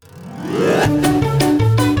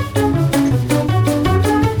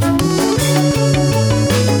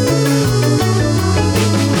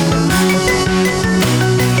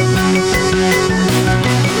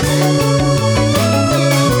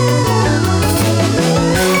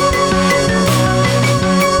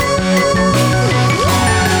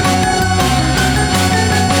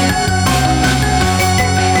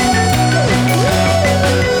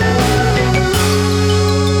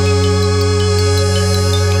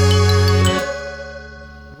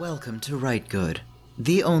welcome to Write Good,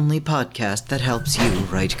 the only podcast that helps you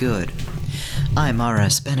write good. I'm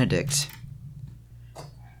R.S. Benedict.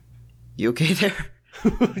 You okay there?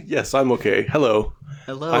 Yes, I'm okay. Hello.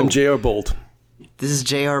 Hello. I'm J.R. Bolt. This is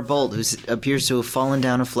J.R. Bolt, who appears to have fallen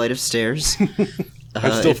down a flight of stairs.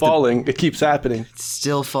 I'm still falling. It keeps happening.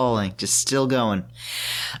 Still falling. Just still going.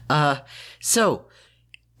 So,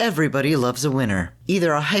 everybody loves a winner.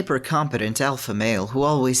 Either a hyper-competent alpha male who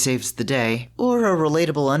always saves the day, or a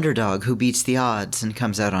relatable underdog who beats the odds and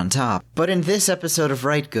comes out on top. But in this episode of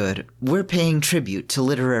Write Good, we're paying tribute to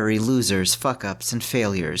literary losers, fuck-ups, and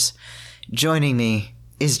failures. Joining me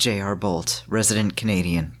is J.R. Bolt, resident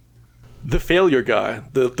Canadian. The failure guy.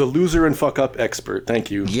 The loser and fuck-up expert. Thank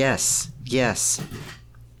you. Yes.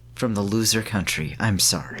 From the loser country. I'm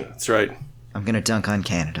sorry. That's right. I'm gonna dunk on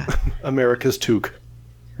Canada. America's toque.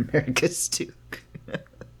 America's toque.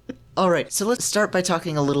 Alright, so let's start by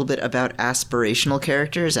talking a little bit about aspirational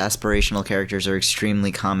characters. Aspirational characters are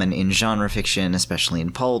extremely common in genre fiction, especially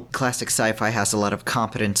in pulp. Classic sci-fi has a lot of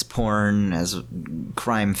competence porn, as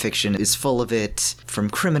crime fiction is full of it, from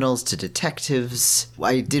criminals to detectives.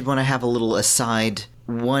 I did want to have a little aside.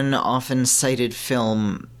 One often cited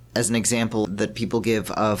film as an example that people give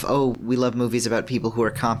of, oh, we love movies about people who are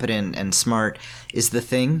competent and smart, is The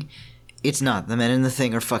Thing. It's not. The men in The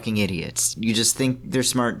Thing are fucking idiots. You just think they're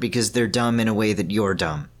smart because they're dumb in a way that you're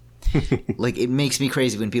dumb. Like, it makes me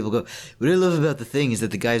crazy when people go, what I love about The Thing is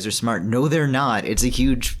that the guys are smart. No, they're not. It's a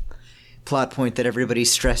huge plot point that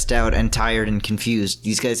everybody's stressed out and tired and confused.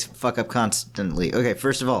 These guys fuck up constantly. Okay,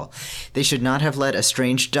 first of all, they should not have let a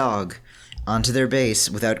strange dog onto their base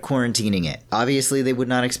without quarantining it. Obviously, they would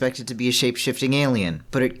not expect it to be a shape-shifting alien,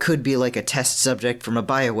 but it could be like a test subject from a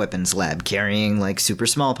bioweapons lab carrying, like, super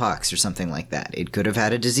smallpox or something like that. It could have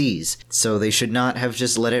had a disease. So they should not have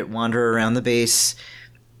just let it wander around the base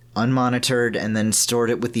unmonitored and then stored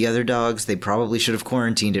it with the other dogs. They probably should have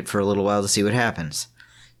quarantined it for a little while to see what happens.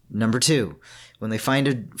 Number 2. When they find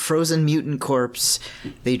a frozen mutant corpse,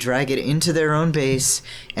 they drag it into their own base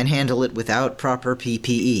and handle it without proper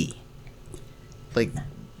PPE. Like,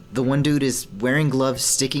 the one dude is wearing gloves,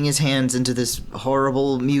 sticking his hands into this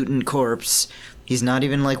horrible mutant corpse. He's not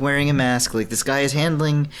even, like, wearing a mask. Like, this guy is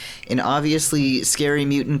handling an obviously scary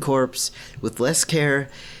mutant corpse with less care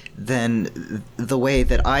than the way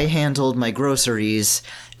that I handled my groceries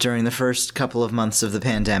during the first couple of months of the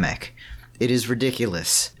pandemic. It is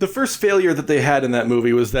ridiculous. The first failure that they had in that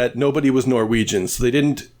movie was that nobody was Norwegian, so they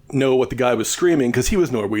didn't know what the guy was screaming because he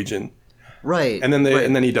was Norwegian. Right. And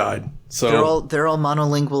then he died. So they're all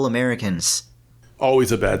monolingual Americans.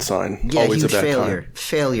 Always a bad sign. Yeah, always huge a bad failure. time.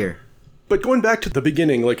 Failure. But going back to the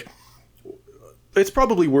beginning, like, it's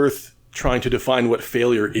probably worth trying to define what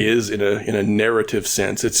failure is in a narrative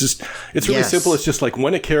sense. It's really simple. It's just like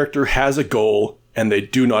when a character has a goal and they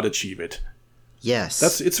do not achieve it.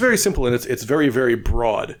 Yes. It's very simple, and it's very, very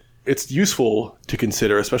broad. It's useful to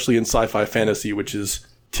consider, especially in sci-fi fantasy, which is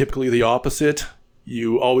typically the opposite.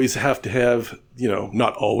 You always have to have,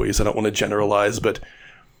 not always, I don't want to generalize, but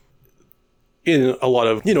in a lot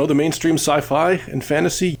of, the mainstream sci-fi and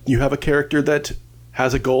fantasy, you have a character that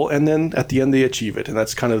has a goal, and then at the end they achieve it. And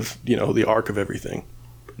that's kind of, the arc of everything.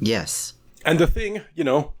 Yes. And The Thing,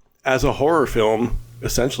 as a horror film,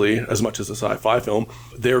 essentially, as much as a sci-fi film,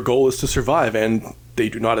 their goal is to survive, and they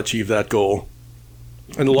do not achieve that goal.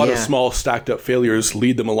 And a lot of small stacked up failures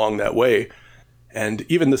lead them along that way. And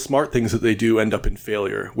even the smart things that they do end up in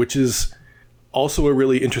failure, which is also a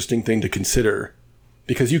really interesting thing to consider.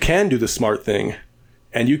 Because you can do the smart thing,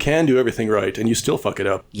 and you can do everything right, and you still fuck it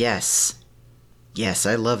up. Yes,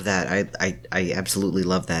 I love that. I absolutely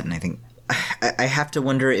love that. And I think I have to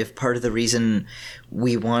wonder if part of the reason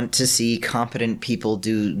we want to see competent people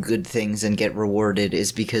do good things and get rewarded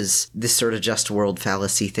is because this sort of just world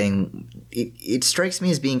fallacy thing, it strikes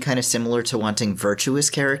me as being kind of similar to wanting virtuous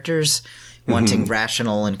characters. Wanting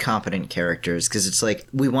rational and competent characters, because it's like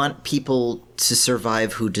we want people to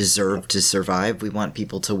survive who deserve to survive. We want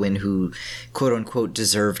people to win who, quote unquote,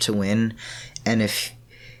 deserve to win.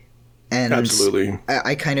 Absolutely.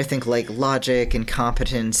 I kind of think like logic and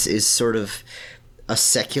competence is sort of a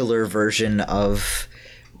secular version of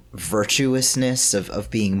virtuousness, of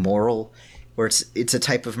being moral, where it's a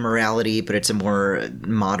type of morality, but it's a more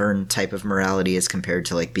modern type of morality as compared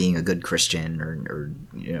to like being a good Christian or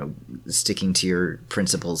sticking to your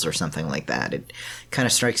principles or something like that. It kind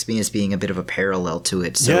of strikes me as being a bit of a parallel to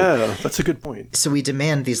it. So, yeah, that's a good point. So we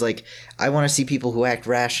demand these, like, I want to see people who act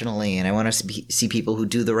rationally, and I want to see people who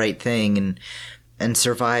do the right thing and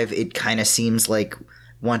survive. It kind of seems like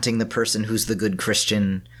wanting the person who's the good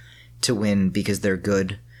Christian to win because they're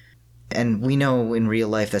good. And we know in real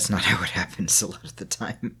life that's not how it happens a lot of the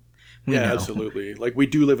time. We know. Absolutely. Like, we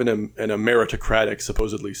do live in a meritocratic,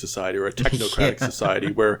 supposedly, society, or a technocratic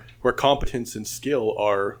society where competence and skill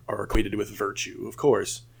are equated with virtue, of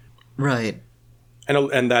course. Right.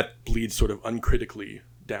 And that bleeds sort of uncritically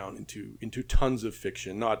down into tons of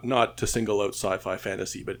fiction, not to single out sci-fi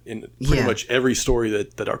fantasy, but in pretty much every story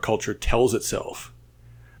that our culture tells itself.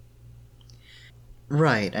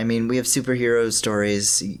 Right. I mean, we have superhero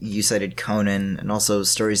stories. You cited Conan, and also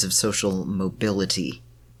stories of social mobility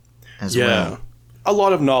as well. A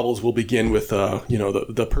lot of novels will begin with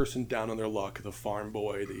the person down on their luck, the farm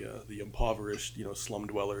boy, the impoverished, slum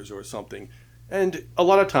dwellers or something. And a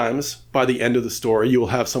lot of times, by the end of the story, you will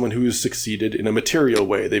have someone who's succeeded in a material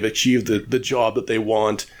way. They've achieved the job that they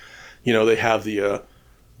want. They have the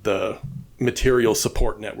material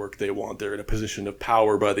support network they want. They're in a position of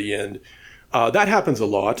power by the end. That happens a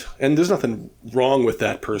lot, and there's nothing wrong with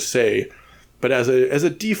that per se. But as a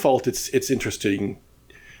default, it's interesting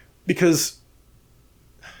because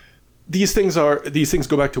these things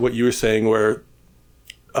go back to what you were saying, where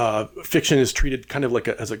fiction is treated kind of like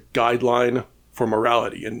as a guideline for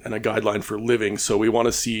morality and a guideline for living. So we want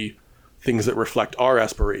to see things that reflect our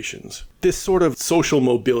aspirations. This sort of social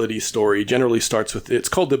mobility story generally starts with, it's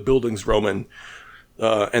called the Bildungsroman,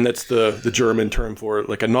 and that's the German term for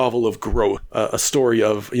like a novel of growth, a story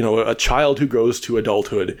of a child who grows to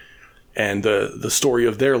adulthood, and the story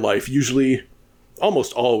of their life, usually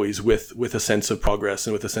almost always with a sense of progress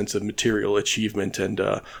and with a sense of material achievement and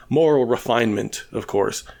moral refinement, of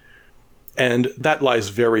course. And that lies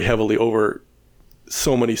very heavily over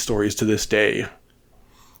so many stories to this day.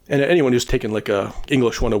 And anyone who's taken like a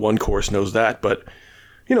English 101 course knows that, but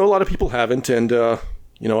a lot of people haven't, and I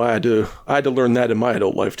had to learn that in my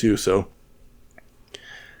adult life too, so.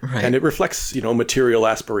 Right. And it reflects, material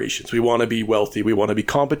aspirations. We want to be wealthy, we want to be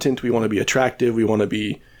competent, we want to be attractive, we want to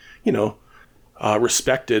be,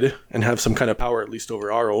 respected and have some kind of power, at least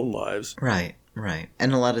over our own lives. Right.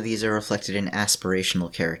 And a lot of these are reflected in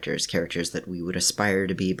aspirational characters that we would aspire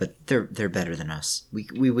to be, but they're better than us.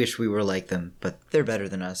 We wish we were like them, but they're better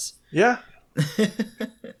than us. Yeah.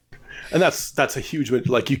 And that's a huge,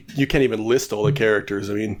 like, you can't even list all the characters.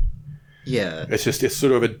 I mean, yeah, it's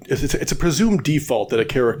sort of it's a presumed default that a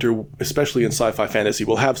character, especially in sci-fi fantasy,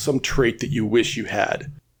 will have some trait that you wish you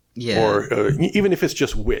had. Yeah. Or even if it's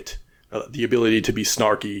just wit. The ability to be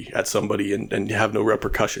snarky at somebody and have no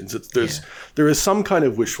repercussions. There is some kind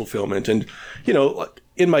of wish fulfillment. And,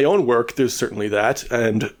 in my own work, there's certainly that.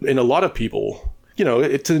 And in a lot of people,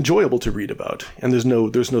 it's enjoyable to read about. And there's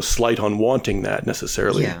no slight on wanting that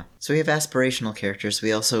necessarily. Yeah. So we have aspirational characters.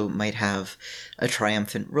 We also might have a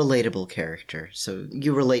triumphant, relatable character. So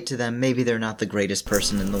you relate to them. Maybe they're not the greatest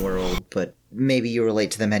person in the world, but maybe you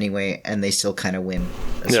relate to them anyway, and they still kind of win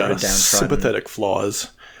a sort of downtrodden... sympathetic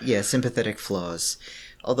flaws. Yeah, sympathetic flaws.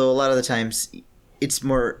 Although a lot of the times, it's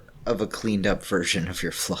more of a cleaned up version of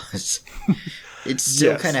your flaws. It's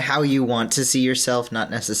still kind of how you want to see yourself, not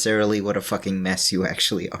necessarily what a fucking mess you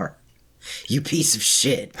actually are. You piece of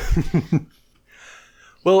shit.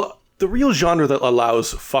 Well, the real genre that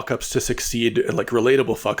allows fuck-ups to succeed, like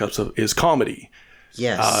relatable fuck-ups, is comedy.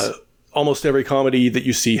 Yes. Almost every comedy that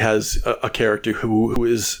you see has a character who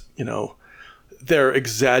is, they're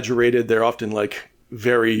exaggerated. They're often like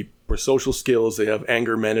very poor social skills. They have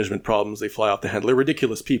anger management problems. They fly off the handle. They're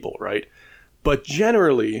ridiculous people, right? But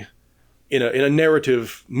generally, in a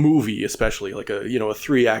narrative movie, especially like a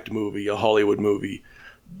 3-act movie, a Hollywood movie,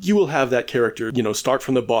 you will have that character, start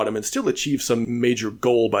from the bottom and still achieve some major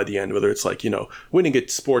goal by the end, whether it's like, winning a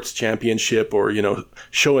sports championship or,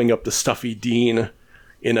 showing up the stuffy dean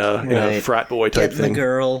in a frat boy type thing.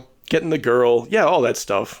 Getting the girl. Yeah, all that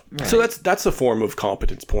stuff. Right. So that's a form of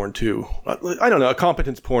competence porn too. I don't know. A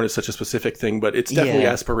competence porn is such a specific thing, but it's definitely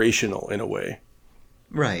aspirational in a way.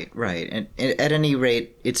 Right. And at any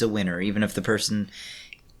rate, it's a winner, even if the person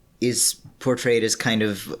is portrayed as kind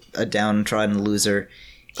of a downtrodden loser.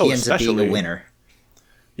 He ends up being a winner.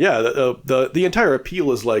 Yeah, the entire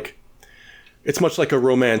appeal is like, it's much like a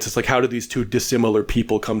romance. It's like, how do these two dissimilar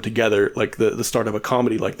people come together? Like the start of a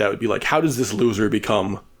comedy like that would be like, how does this loser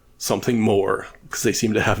become something more? Because they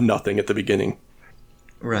seem to have nothing at the beginning.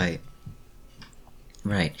 Right.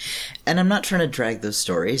 And I'm not trying to drag those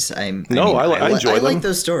stories. I enjoy them. I like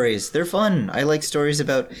those stories. They're fun. I like stories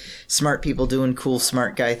about smart people doing cool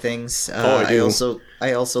smart guy things. I do.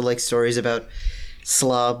 I also like stories about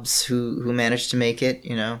slobs who manage to make it,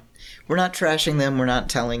 We're not trashing them. We're not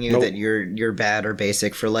telling you that you're bad or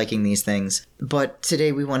basic for liking these things. But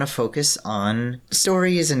today we want to focus on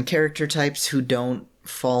stories and character types who don't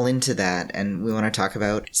fall into that. And we want to talk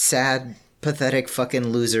about sad, pathetic fucking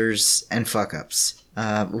losers and fuck-ups.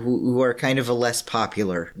 who are kind of a less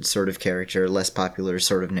popular sort of character, less popular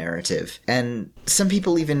sort of narrative. And some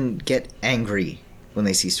people even get angry when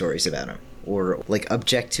they see stories about him, or like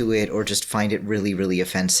object to it, or just find it really, really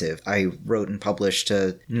offensive. I wrote and published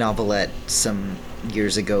a novelette some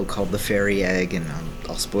years ago called The Fairy Egg, and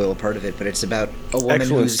I'll spoil a part of it, but it's about a woman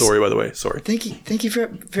Excellent story, by the way. Sorry. Thank you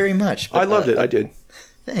very much. I loved it. I did.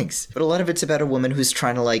 Thanks. But a lot of it's about a woman who's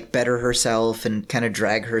trying to like better herself and kind of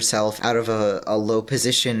drag herself out of a low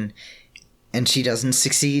position, and she doesn't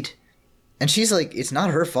succeed. And she's like, it's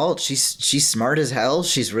not her fault. She's smart as hell.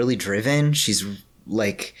 She's really driven. She's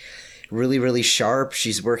like really, really sharp.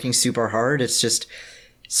 She's working super hard. It's just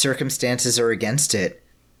circumstances are against it.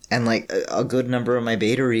 And like a good number of my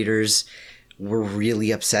beta readers were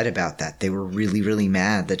really upset about that. They were really, really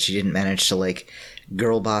mad that she didn't manage to like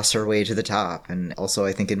girl boss her way to the top. And also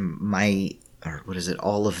I think in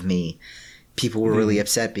All of Me, people were really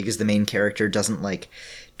upset because the main character doesn't like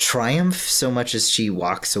triumph so much as she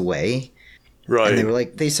walks away. Right. And they were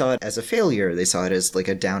like, they saw it as a failure. They saw it as like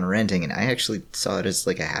a downer ending. And I actually saw it as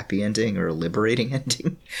like a happy ending or a liberating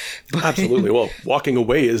ending. But, Absolutely. Well, walking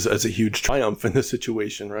away is a huge triumph in this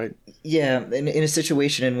situation, right? Yeah. In a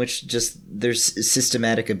situation in which just there's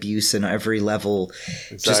systematic abuse in every level,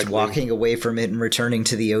 just walking away from it and returning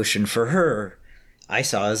to the ocean for her, I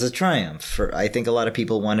saw as a triumph. I think a lot of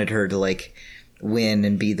people wanted her to like win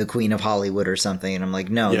and be the queen of Hollywood or something, and I'm like,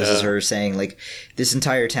 no, This is her saying like, this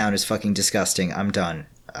entire town is fucking disgusting. I'm done.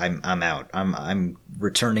 I'm out. I'm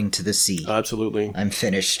returning to the sea. Absolutely. I'm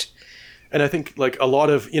finished. And I think like a lot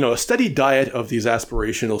of, a steady diet of these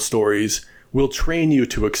aspirational stories will train you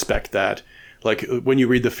to expect that. Like when you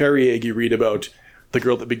read The Fairy Egg, you read about the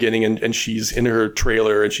girl at the beginning and she's in her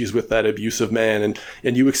trailer and she's with that abusive man,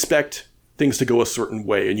 and you expect things to go a certain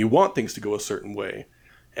way and you want things to go a certain way.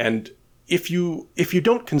 And if you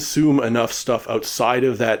don't consume enough stuff outside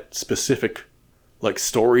of that specific like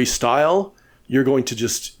story style, you're going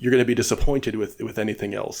to be disappointed with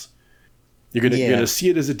anything else. You're going to see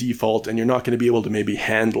it as a default, and you're not going to be able to maybe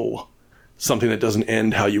handle something that doesn't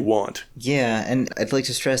end how you want. Yeah, and I'd like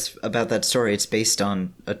to stress about that story, it's based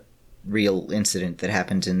on a real incident that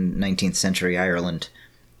happened in 19th century Ireland.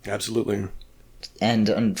 Absolutely. And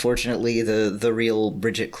unfortunately, the real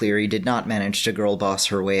Bridget Cleary did not manage to girl boss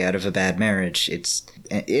her way out of a bad marriage.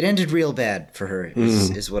 It ended real bad for her,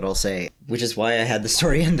 is what I'll say. Which is why I had the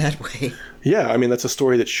story end that way. Yeah, I mean, that's a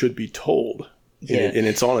story that should be told in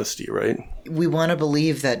its honesty, right? We want to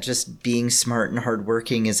believe that just being smart and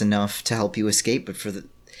hardworking is enough to help you escape, but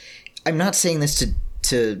I'm not saying this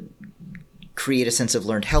to create a sense of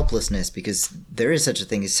learned helplessness, because there is such a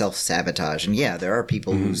thing as self-sabotage, and there are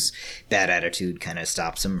people whose bad attitude kind of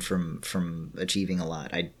stops them from achieving a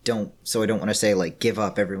lot. I don't want to say like give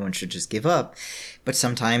up, everyone should just give up, but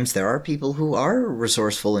sometimes there are people who are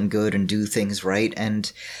resourceful and good and do things right,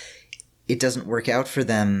 and it doesn't work out for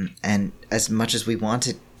them, and as much as we want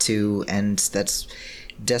it to, and that's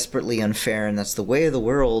desperately unfair, and that's the way of the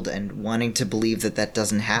world, and wanting to believe that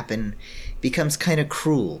doesn't happen becomes kind of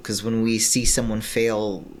cruel, because when we see someone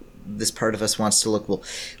fail, this part of us wants to look, well,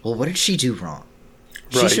 what did she do wrong?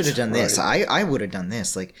 She should have done this. I would have done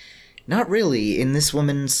this. Like, not really. In this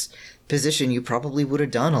woman's position, you probably would have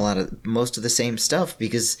done most of the same stuff,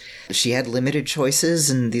 because she had limited choices,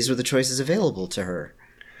 and these were the choices available to her.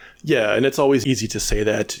 Yeah, and it's always easy to say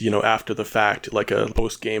that, after the fact, like a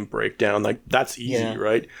post-game breakdown, like that's easy,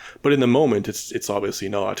 right? But in the moment, it's obviously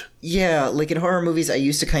not. Yeah, like in horror movies, I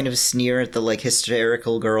used to kind of sneer at the like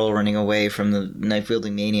hysterical girl running away from the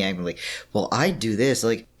knife-wielding maniac. I'm like, well, I'd do this.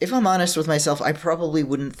 Like, if I'm honest with myself, I probably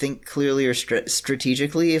wouldn't think clearly or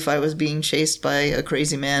strategically if I was being chased by a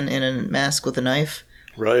crazy man in a mask with a knife.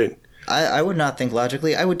 Right. I would not think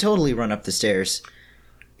logically. I would totally run up the stairs.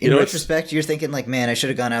 In retrospect, you're thinking like, man, I should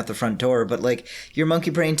have gone out the front door. But like, your monkey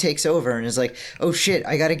brain takes over and is like, oh shit,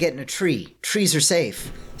 I gotta get in a tree. Trees are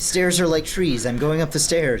safe. Stairs are like trees. I'm going up the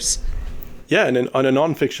stairs. Yeah, and on a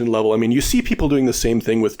nonfiction level, I mean, you see people doing the same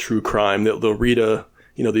thing with true crime. They'll read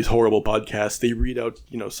these horrible podcasts. They read out,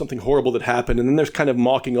 something horrible that happened, and then there's kind of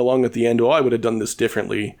mocking along at the end. Oh, I would have done this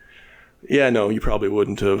differently. Yeah, no, you probably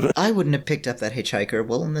wouldn't have. I wouldn't have picked up that hitchhiker.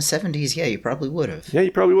 Well, in the 70s, yeah, you probably would have. Yeah,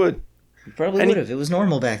 you probably would. You probably would have. It was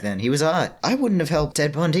normal back then. He was hot. I wouldn't have helped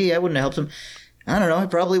Ted Bundy. I wouldn't have helped him. I don't know. I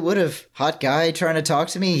probably would have. Hot guy trying to talk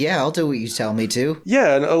to me? Yeah, I'll do what you tell me to.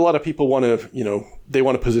 Yeah, and a lot of people want to, they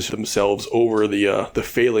want to position themselves over the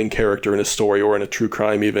failing character in a story, or in a true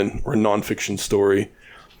crime even, or a nonfiction story,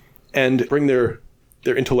 and bring their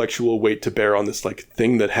intellectual weight to bear on this like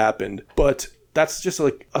thing that happened. But that's just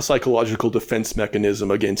like a psychological defense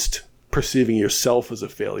mechanism against perceiving yourself as a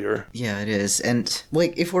failure. Yeah, it is. And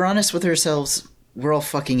like, if we're honest with ourselves, we're all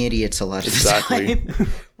fucking idiots a lot of Exactly. the time.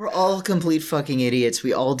 We're all complete fucking idiots.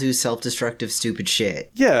 We all do self-destructive, stupid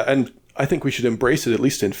shit. Yeah, and I think we should embrace it, at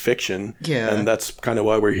least in fiction. Yeah. And that's kind of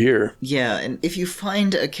why we're here. Yeah, and if you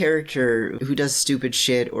find a character who does stupid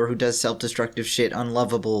shit or who does self-destructive shit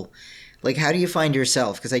unlovable, like, how do you find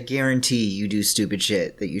yourself? Because I guarantee you do stupid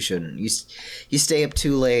shit that you shouldn't. You stay up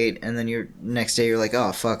too late, and then next day you're like,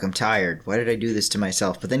 oh, fuck, I'm tired. Why did I do this to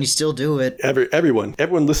myself? But then you still do it. Everyone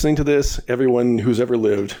listening to this, everyone who's ever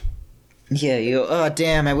lived. Yeah, you go, oh,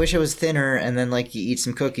 damn, I wish I was thinner, and then, like, you eat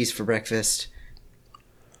some cookies for breakfast.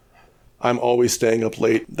 I'm always staying up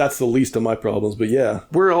late. That's the least of my problems, but yeah,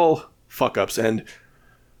 we're all fuck-ups, and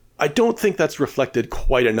I don't think that's reflected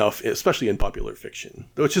quite enough, especially in popular fiction,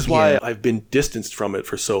 which is why I've been distanced from it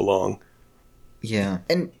for so long. Yeah,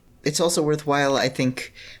 and it's also worthwhile, I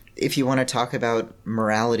think, if you want to talk about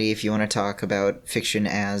morality, if you want to talk about fiction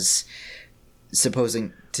as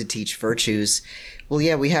supposing to teach virtues, well,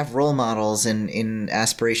 yeah, we have role models in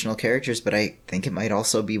aspirational characters, but I think it might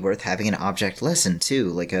also be worth having an object lesson,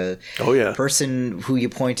 too. Like a person who you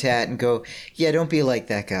point at and go, yeah, don't be like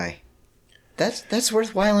that guy. That's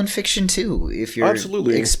worthwhile in fiction, too, if you're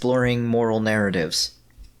exploring moral narratives.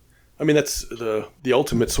 I mean, that's the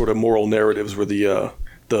ultimate sort of moral narratives were the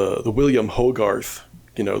William Hogarth,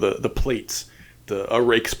 the plates, A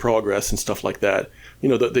Rake's Progress and stuff like that.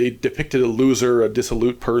 They depicted a loser, a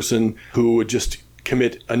dissolute person who would just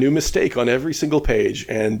commit a new mistake on every single page,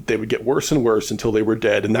 and they would get worse and worse until they were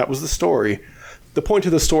dead, and that was the story. The point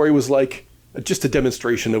of the story was like just a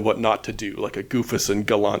demonstration of what not to do, like a Goofus and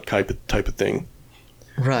Gallant type of thing.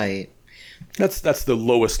 Right. That's the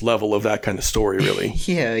lowest level of that kind of story, really.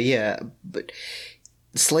 Yeah, but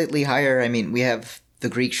slightly higher, I mean, we have the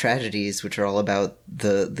Greek tragedies, which are all about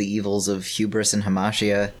the evils of hubris and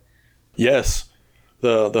hamartia. Yes.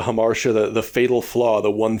 The hamartia, the fatal flaw, the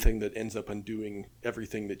one thing that ends up undoing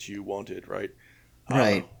everything that you wanted, right?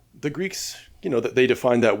 Right. The Greeks, they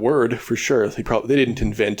defined that word for sure. They didn't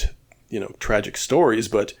invent, tragic stories,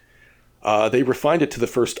 but they refined it to the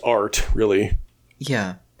first art, really.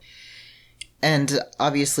 Yeah. And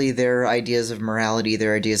obviously their ideas of morality,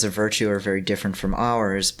 their ideas of virtue are very different from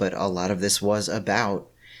ours, but a lot of this was about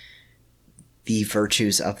the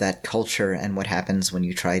virtues of that culture and what happens when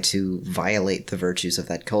you try to violate the virtues of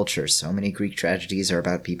that culture. So many Greek tragedies are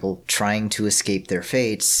about people trying to escape their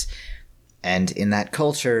fates, and in that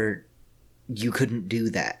culture, you couldn't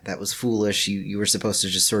do that. That was foolish. You were supposed to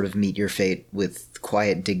just sort of meet your fate with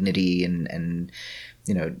quiet dignity and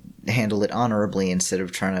handle it honorably instead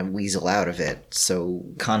of trying to weasel out of it. So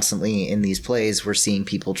constantly in these plays, we're seeing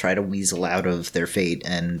people try to weasel out of their fate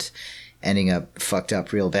and ending up fucked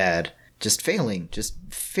up real bad. Just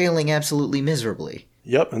failing absolutely miserably.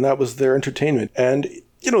 Yep, and that was their entertainment. And,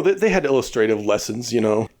 they had illustrative lessons,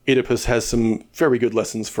 Oedipus has some very good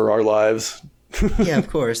lessons for our lives. Yeah, of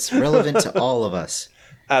course. Relevant to all of us.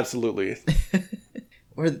 Absolutely.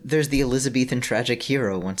 Or there's the Elizabethan tragic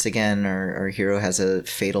hero. Once again, our hero has a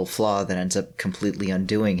fatal flaw that ends up completely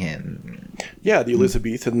undoing him. Yeah, the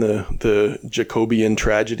Elizabethan, the Jacobean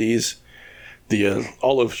tragedies.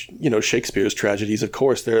 All of Shakespeare's tragedies, of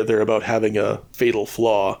course, they're about having a fatal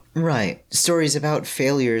flaw. Right. Stories about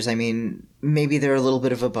failures, I mean, maybe they're a little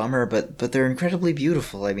bit of a bummer, but they're incredibly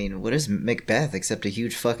beautiful. I mean, what is Macbeth except a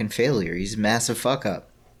huge fucking failure? He's a massive fuck up.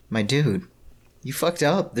 My dude, you fucked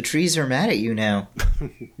up. The trees are mad at you now.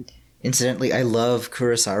 Incidentally, I love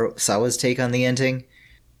Kurosawa's take on the ending.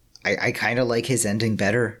 I kind of like his ending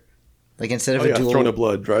better. Like, instead of a duel... Throne of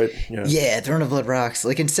Blood, right? Yeah, Throne of Blood rocks.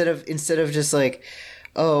 Like, instead of just like,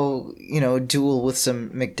 duel with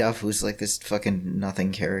some McDuff who's like this fucking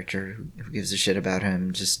nothing character who gives a shit about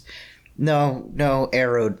him. Just, no,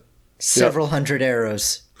 arrowed. Several hundred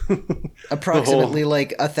arrows. Approximately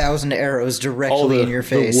 1,000 arrows directly in your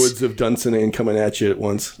face. The woods of Dunsinane coming at you at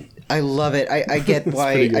once. I love it. I get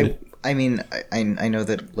why... I mean, I know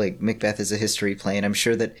that, Macbeth is a history play, and I'm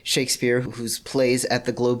sure that Shakespeare, whose plays at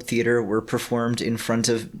the Globe Theatre were performed in front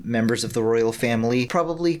of members of the royal family,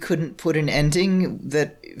 probably couldn't put an ending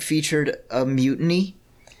that featured a mutiny.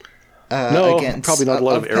 Against probably not a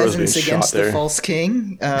lot of arrows being peasants shot against there. The false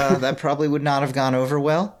king. That probably would not have gone over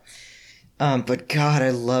well. But God, I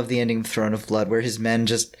love the ending of Throne of Blood, where his men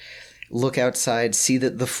just look outside, see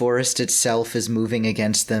that the forest itself is moving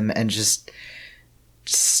against them, and just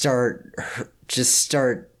start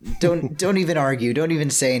don't even argue, don't even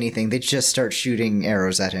say anything. They just start shooting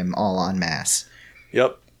arrows at him all en masse.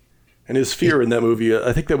 Yep. And his fear in that movie,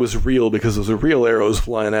 I think that was real because those were real arrows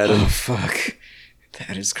flying at him. Oh, fuck.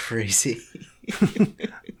 That is crazy.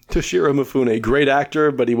 Toshiro Mifune, great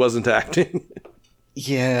actor, but he wasn't acting.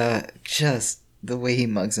 Yeah, just The way he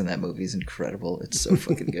mugs in that movie is incredible. It's so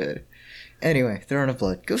fucking good. Anyway, Throne of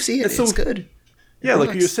Blood. Go see it. It's good. Yeah,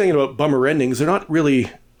 like you were saying about bummer endings, they're not really,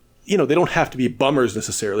 they don't have to be bummers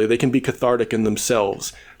necessarily. They can be cathartic in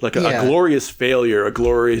themselves. Like a glorious failure, a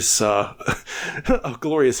glorious a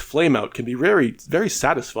glorious flame out can be very, very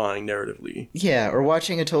satisfying narratively. Yeah, or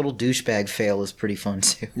watching a total douchebag fail is pretty fun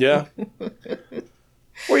too. Yeah.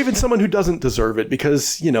 Or even someone who doesn't deserve it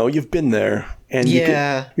because, you've been there. And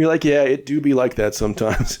you're like, yeah, it do be like that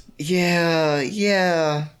sometimes.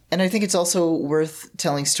 Yeah. And I think it's also worth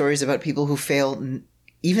telling stories about people who fail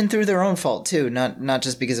even through their own fault too, not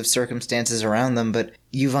just because of circumstances around them, but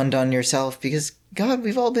you've undone yourself because, God,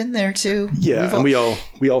 we've all been there too. Yeah, and we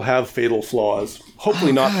all have fatal flaws.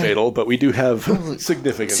 Hopefully not fatal, but we do have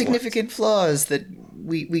significant flaws that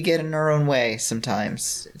we get in our own way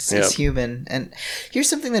sometimes. It's human. And here's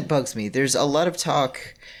something that bugs me. There's a lot of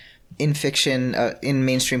talk in fiction, in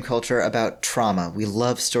mainstream culture, about trauma. We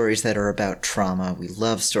love stories that are about trauma. We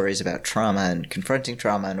love stories about trauma and confronting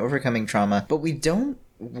trauma and overcoming trauma. But we don't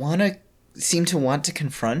seem to want to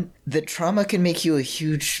confront that trauma can make you a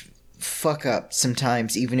huge fuck up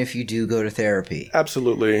sometimes, even if you do go to therapy.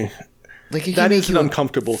 Absolutely. Like it that is an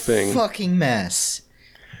uncomfortable thing. Fucking mess.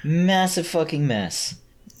 Massive fucking mess.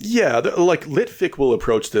 Yeah, like Litfic will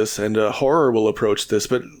approach this, and horror will approach this,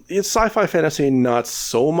 but in sci-fi fantasy, not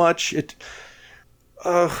so much.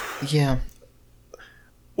 Yeah.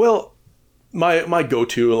 Well, my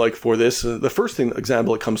go-to for this, the first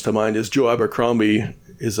example that comes to mind is Joe Abercrombie.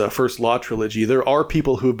 His first Law trilogy. There are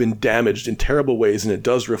people who have been damaged in terrible ways, and it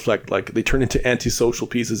does reflect they turn into antisocial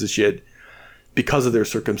pieces of shit because of their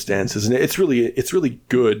circumstances, and it's really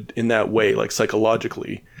good in that way,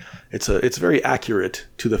 psychologically. It's very accurate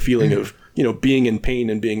to the feeling of being in pain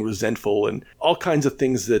and being resentful and all kinds of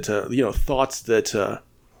things that thoughts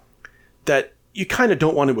that you kind of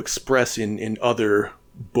don't want to express in other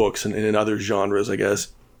books and in other genres, I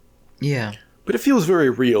guess. Yeah. But it feels very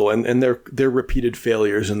real, and their repeated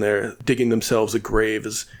failures and their digging themselves a grave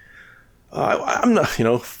is. I'm not,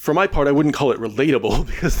 for my part, I wouldn't call it relatable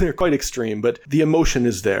because they're quite extreme, but the emotion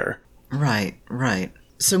is there. Right.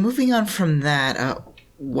 So moving on from that,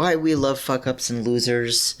 why we love fuck-ups and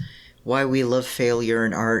losers, why we love failure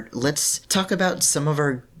in art, let's talk about some of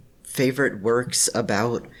our favorite works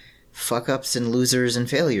about fuck-ups and losers and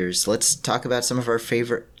failures. Let's talk about some of our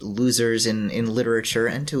favorite losers in literature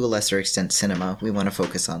and to a lesser extent cinema. We want to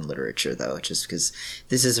focus on literature though, just because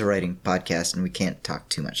this is a writing podcast and we can't talk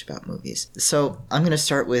too much about movies. So I'm going to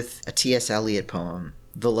start with a T.S. Eliot poem,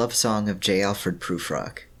 The Love Song of J. Alfred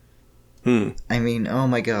Prufrock. I mean, oh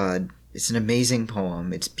my God. It's an amazing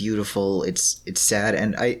poem. It's beautiful. It's sad.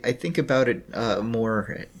 And I think about it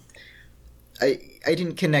more... I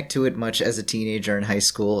didn't connect to it much as a teenager in high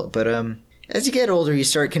school, but as you get older, you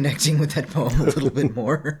start connecting with that poem a little bit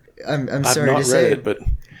more. I'm sorry to say it, but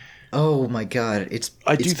oh my God, it's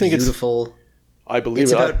think beautiful. I believe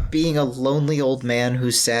it's about being a lonely old man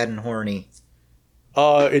who's sad and horny.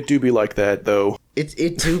 It do be like that though.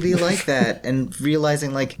 It do be like that, and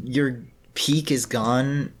realizing your peak is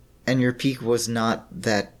gone, and your peak was not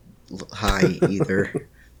that high either.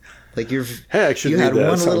 You had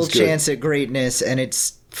one little chance at greatness, and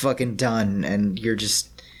it's fucking done, and you're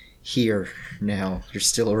just here now. You're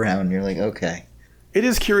still around. You're like, okay. It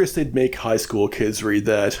is curious they'd make high school kids read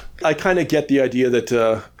that. I kind of get the idea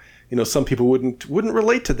that, some people wouldn't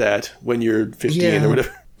relate to that when you're 15 or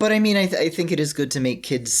whatever. But I mean, I think it is good to make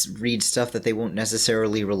kids read stuff that they won't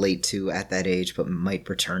necessarily relate to at that age, but might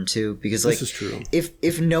return to. Because, this is true.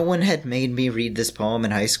 If no one had made me read this poem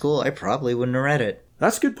in high school, I probably wouldn't have read it.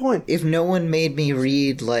 That's a good point. If no one made me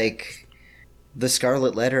read, The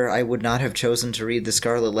Scarlet Letter, I would not have chosen to read The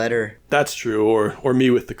Scarlet Letter. That's true, or me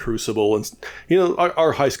with The Crucible. And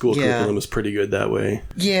our high school curriculum is pretty good that way.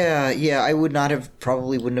 Yeah, I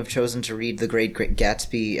probably wouldn't have chosen to read The Great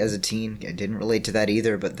Gatsby as a teen. I didn't relate to that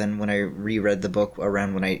either, but then when I reread the book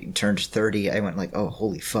around when I turned 30, I went oh,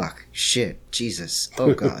 holy fuck, shit, Jesus,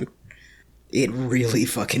 oh God. It really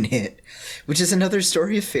fucking hit. Which is another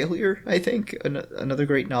story of failure, I think. Another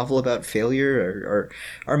great novel about failure. Or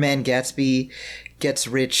our man Gatsby gets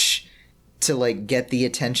rich to, get the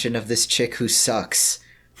attention of this chick who sucks.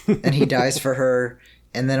 And he dies for her.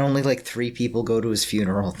 And then only, 3 people go to his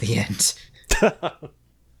funeral at the end.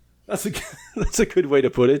 That's a good way to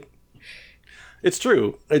put it. It's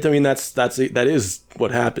true. I mean, that is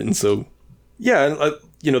what happened. So, yeah,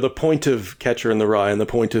 the point of Catcher in the Rye and the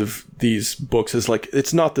point of these books is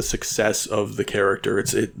it's not the success of the character.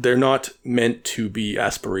 They're not meant to be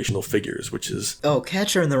aspirational figures, which is... Oh,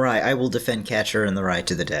 Catcher in the Rye. I will defend Catcher in the Rye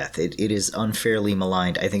to the death. It is unfairly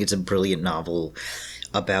maligned. I think it's a brilliant novel.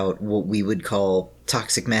 about what we would call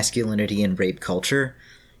toxic masculinity and rape culture.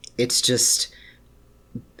 It's just,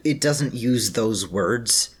 it doesn't use those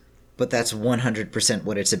words, but that's 100%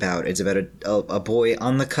 what it's about. It's about a boy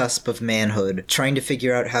on the cusp of manhood trying to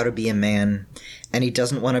figure out how to be a man, and he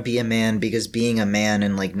doesn't want to be a man because being a man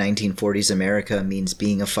in like 1940s America means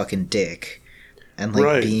being a fucking dick. And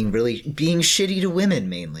like being shitty to women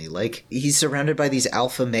mainly. Like he's surrounded by these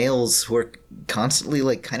alpha males who are constantly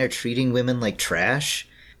like kind of treating women like trash.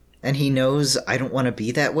 And he knows I don't want to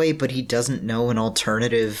be that way, but he doesn't know an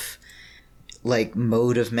alternative like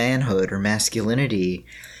mode of manhood or masculinity.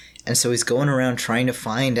 And so he's going around trying to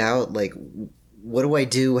find out like, what do I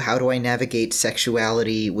do? How do I navigate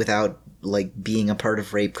sexuality without like being a part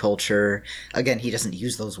of rape culture? Again, he doesn't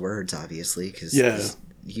use those words obviously because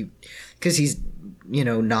he's, you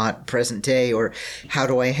know, not present day. Or how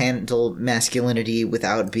do I handle masculinity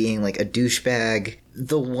without being like a douchebag?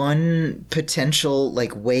 The one potential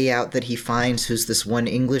like way out that he finds, who's this one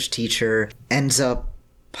English teacher, ends up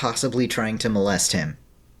possibly trying to molest him.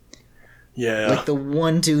 Yeah. Like the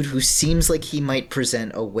one dude who seems like he might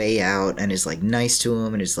present a way out and is like nice to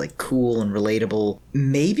him and is like cool and relatable.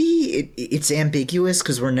 Maybe it's ambiguous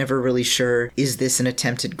because we're never really sure, is this an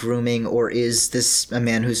attempt at grooming or is this a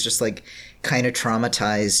man who's just like kind of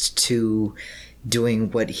traumatized to doing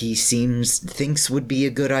what he thinks would be a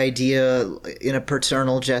good idea in a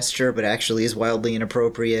paternal gesture but actually is wildly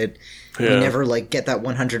inappropriate. We never like get that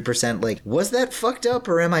 100% like, was that fucked up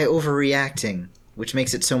or am I overreacting? Which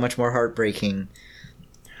makes it so much more heartbreaking.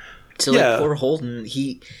 So like poor Holden,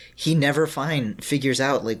 he never figures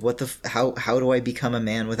out like how do I become a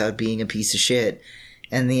man without being a piece of shit?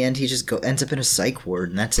 And in the end, he just ends up in a psych ward,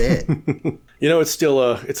 and that's it. You know, it's still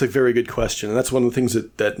it's a very good question, and that's one of the things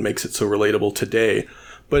that makes it so relatable today.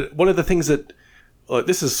 But one of the things that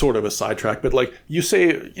this is sort of a sidetrack, but like you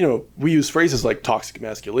say, you know, we use phrases like toxic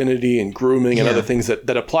masculinity and grooming and other things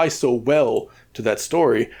that apply so well to that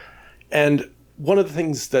story. And one of the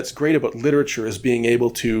things that's great about literature is being able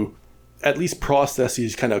to at least process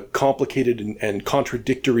these kind of complicated and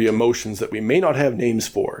contradictory emotions that we may not have names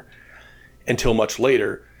for until much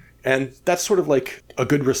later. And that's sort of like a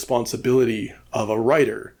good responsibility of a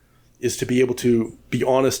writer, is to be able to be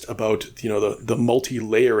honest about, you know, the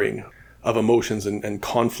multi-layering of emotions and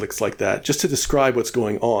conflicts like that, just to describe what's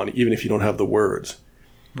going on, even if you don't have the words.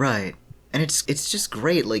 Right. And it's just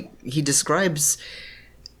great. Like, he describes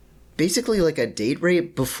basically like a date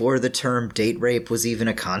rape before the term date rape was even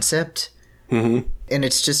a concept. Mm-hmm. And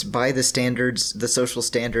it's just by the standards, the social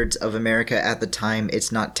standards of America at the time,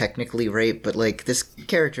 it's not technically rape, but like this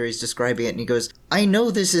character is describing it and he goes, I know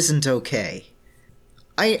this isn't okay.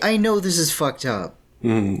 I know this is fucked up.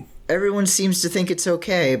 Mm. Everyone seems to think it's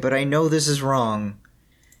okay, but I know this is wrong.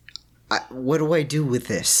 What do I do with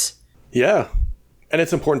this? Yeah. And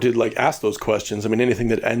it's important to like ask those questions. I mean, anything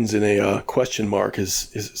that ends in a question mark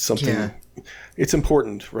is something. It's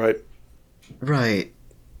important, right? Right.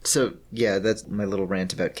 So yeah, that's my little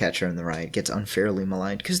rant about Catcher in the Rye. It gets unfairly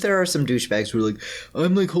maligned because there are some douchebags who are like,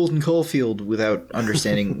 I'm like Holden Caulfield, without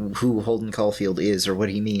understanding who Holden Caulfield is or what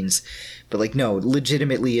he means. But like, no,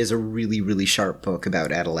 legitimately is a really, really sharp book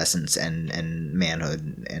about adolescence and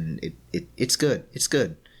manhood, and it's good. It's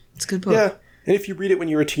good. It's a good book. Yeah. And if you read it when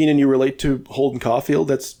you're a teen and you relate to Holden Caulfield,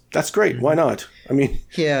 that's great. Why not? I mean,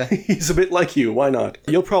 yeah, he's a bit like you. Why not?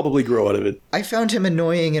 You'll probably grow out of it. I found him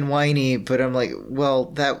annoying and whiny, but I'm like,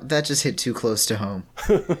 well, that just hit too close to home.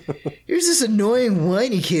 Here's this annoying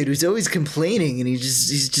whiny kid who's always complaining, and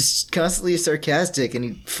he's just constantly sarcastic, and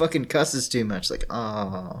he fucking cusses too much. Like,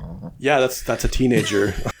 oh. Yeah, that's a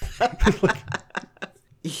teenager.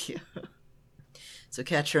 Yeah. So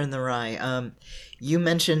Catcher in the Rye. You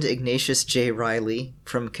mentioned Ignatius J. Reilly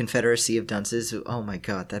from Confederacy of Dunces. Who, oh my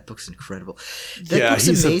god, that book's incredible. That book's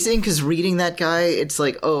amazing because reading that guy, it's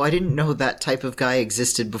like, oh, I didn't know that type of guy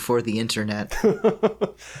existed before the internet.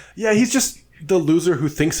 Yeah, he's just the loser who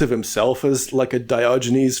thinks of himself as like a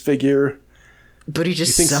Diogenes figure. But he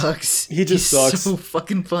sucks. He's sucks. So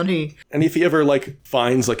fucking funny. And if he ever like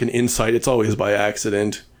finds like an insight, it's always by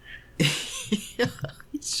accident. Yeah.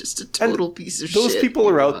 It's just a total piece of shit. Those people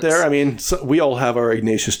are out there. I mean, we all have our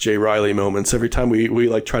Ignatius J. Reilly moments every time we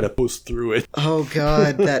like try to boost through it. Oh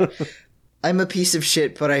god, that I'm a piece of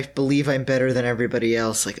shit, but I believe I'm better than everybody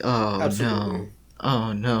else. Like, oh Absolutely. No.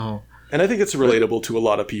 Oh no. And I think it's relatable to a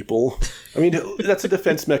lot of people. I mean, that's a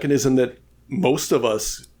defense mechanism that most of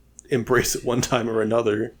us embrace at one time or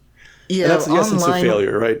another. Yeah, and that's the essence of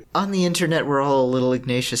failure, right? On the internet, we're all a little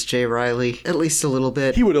Ignatius J. Reilly, at least a little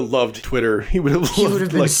bit. He would have loved Twitter. He would have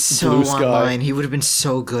loved been like so Blue Sky. Online. He would have been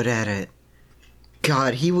so good at it.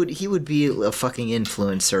 God, he would be a fucking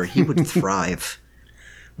influencer. He would thrive.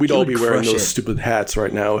 We'd all be wearing crush those it. stupid hats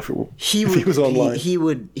right now if He he was online. He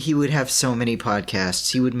would have so many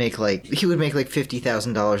podcasts. He would make like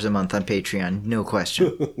 $50,000 a month on Patreon, no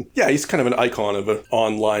question. Yeah, he's kind of an icon of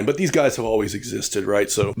online, but these guys have always existed, right?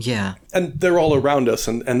 So Yeah. and they're all around us,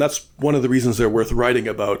 and that's one of the reasons they're worth writing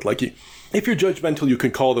about. Like, if you're judgmental, you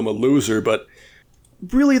can call them a loser, but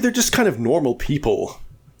really, they're just kind of normal people.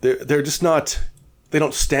 They're just not. They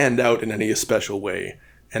don't stand out in any special way,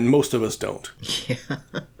 and most of us don't. Yeah.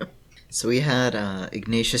 So we had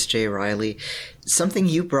Ignatius J. Riley. Something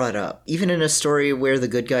you brought up, even in a story where the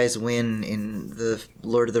good guys win in the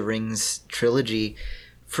Lord of the Rings trilogy,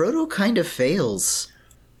 Frodo kind of fails.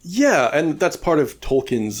 Yeah, and that's part of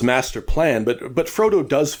Tolkien's master plan, but Frodo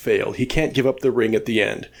does fail. He can't give up the ring at the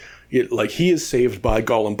end. He is saved by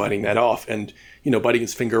Gollum biting that off, and, biting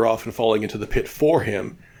his finger off and falling into the pit for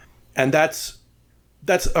him. And that's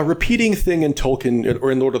a repeating thing in Tolkien,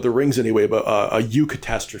 or in Lord of the Rings anyway, about a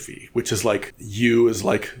eucatastrophe, which is like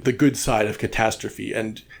the good side of catastrophe.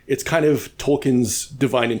 And it's kind of Tolkien's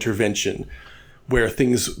divine intervention, where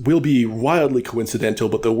things will be wildly coincidental,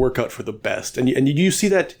 but they'll work out for the best. And you see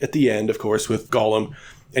that at the end, of course, with Gollum.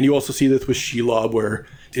 And you also see this with Shelob, where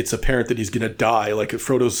it's apparent that he's going to die. Like,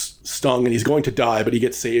 Frodo's stung and he's going to die, but he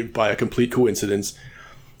gets saved by a complete coincidence.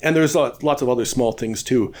 And there's lots of other small things,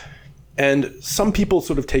 too. And some people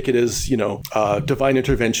sort of take it as, divine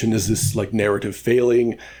intervention is this, like, narrative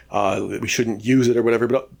failing. We shouldn't use it or whatever.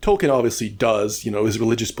 But Tolkien obviously does. His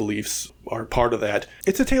religious beliefs are part of that.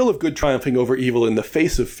 It's a tale of good triumphing over evil in the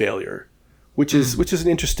face of failure, which is an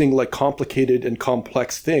interesting, like, complicated and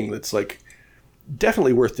complex thing that's, like,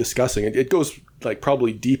 definitely worth discussing. It goes, like,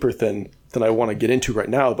 probably deeper than I want to get into right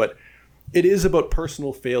now, but it is about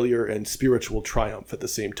personal failure and spiritual triumph at the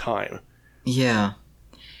same time. Yeah.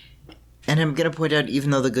 And I'm going to point out,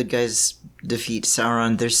 even though the good guys defeat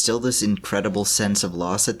Sauron, there's still this incredible sense of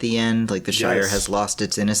loss at the end. Like, the Shire has lost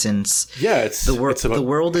its innocence. Yeah, the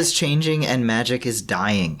world is changing and magic is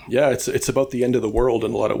dying. Yeah, it's about the end of the world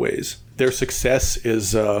in a lot of ways. Their success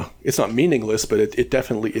is, it's not meaningless, but it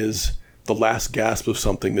definitely is the last gasp of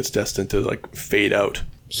something that's destined to, like, fade out.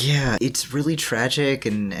 Yeah, it's really tragic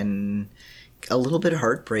and a little bit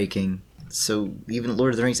heartbreaking. So even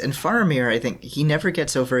Lord of the Rings, and Faramir, I think he never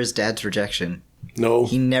gets over his dad's rejection. No.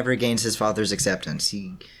 He never gains his father's acceptance.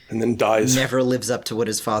 And then dies. Never lives up to what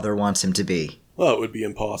his father wants him to be. Well, it would be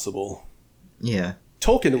impossible. Yeah.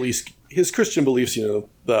 Tolkien, at least, his Christian beliefs,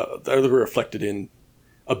 they're reflected in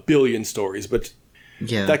a billion stories, but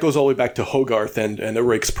yeah, that goes all the way back to Hogarth and the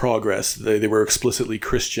Rake's Progress. They were explicitly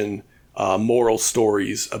Christian moral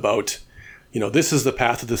stories about, this is the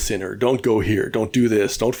path of the sinner. Don't go here. Don't do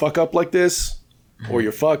this. Don't fuck up like this, or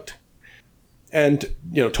you're fucked. And,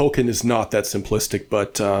 Tolkien is not that simplistic,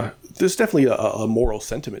 but there's definitely a moral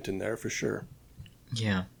sentiment in there for sure.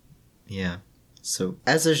 Yeah. Yeah. So,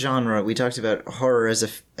 as a genre, we talked about horror as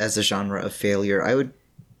a genre of failure. I would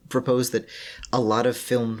propose that a lot of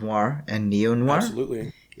film noir and neo-noir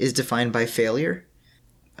Absolutely. is defined by failure.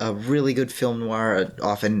 A really good film noir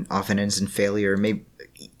often ends in failure. Maybe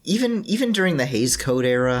even during the Hays Code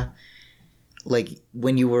era, like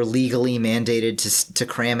when you were legally mandated to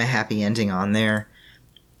cram a happy ending on there,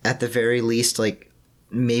 at the very least, like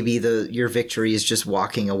maybe your victory is just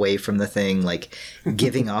walking away from the thing, like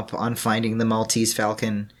giving up on finding the Maltese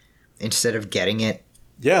Falcon instead of getting it.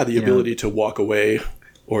 Yeah, the ability to walk away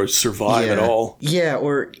or survive at all. Yeah,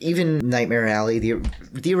 or even Nightmare Alley,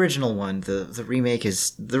 the original one. The remake,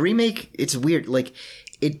 it's weird. Like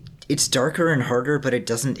it's darker and harder, but it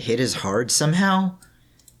doesn't hit as hard somehow.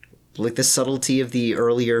 Like the subtlety of the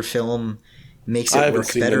earlier film makes it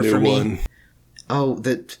work better for me. Oh,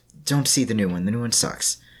 don't see the new one. The new one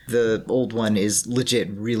sucks. The old one is legit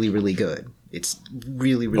really, really good. It's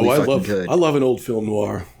really, really fucking good. I love an old film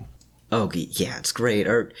noir. Oh, yeah, it's great.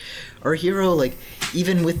 Our hero, like,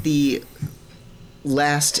 even with the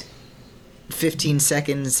last 15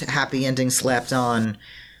 seconds happy ending slapped on,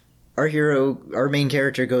 our main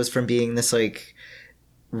character goes from being this, like,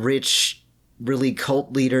 rich, really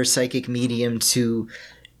cult leader, psychic medium to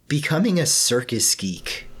becoming a circus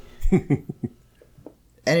geek.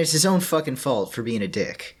 And it's his own fucking fault for being a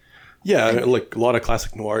dick. Yeah, like a lot of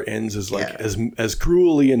classic noir ends as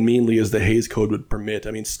cruelly and meanly as the Hays Code would permit.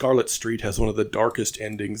 I mean, Scarlet Street has one of the darkest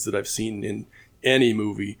endings that I've seen in any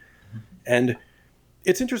movie. And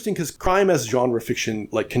it's interesting because crime as genre fiction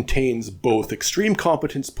like contains both extreme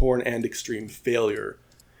competence porn and extreme failure.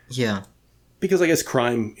 Yeah. Because I guess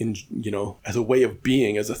crime as a way of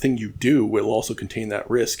being, as a thing you do, will also contain that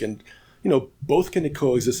risk. And, both can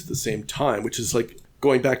coexist at the same time, which is like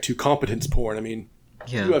going back to competence porn. I mean,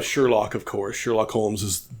 Yeah. You have Sherlock, of course. Sherlock Holmes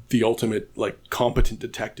is the ultimate, like, competent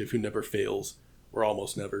detective who never fails, or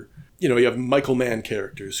almost never. You know, you have Michael Mann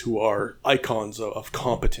characters who are icons of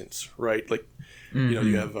competence, right? Like, you know,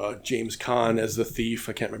 you have James Caan as the thief.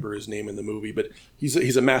 I can't remember his name in the movie, but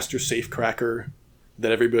he's a master safecracker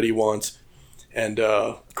that everybody wants. And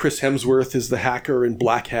Chris Hemsworth is the hacker in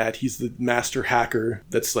Black Hat. He's the master hacker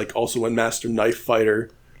that's, like, also a master knife fighter.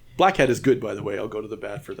 Black Hat is good, by the way. I'll go to the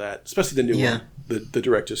bat for that. Especially the new one, the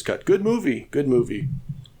director's cut. Good movie.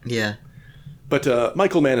 Yeah. But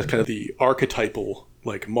Michael Mann is kind of the archetypal,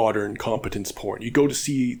 like, modern competence porn. You go to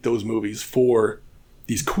see those movies for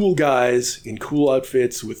these cool guys in cool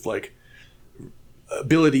outfits with, like,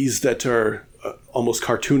 abilities that are almost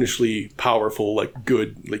cartoonishly powerful, like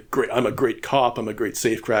good, like great. I'm a great cop. I'm a great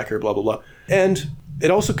safecracker. Blah blah blah. And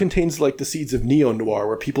it also contains like the seeds of neo-noir,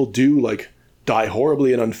 where people do like die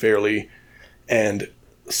horribly and unfairly, and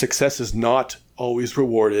success is not always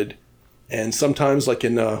rewarded. And sometimes, like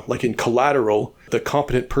in Collateral, the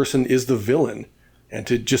competent person is the villain, and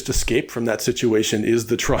to just escape from that situation is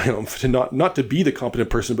the triumph. To not to be the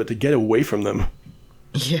competent person, but to get away from them.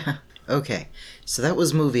 Yeah. Okay, so that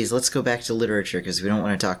was movies. Let's go back to literature, because we don't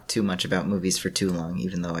want to talk too much about movies for too long,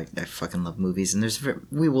 even though I fucking love movies, and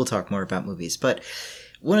we will talk more about movies. But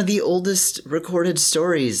one of the oldest recorded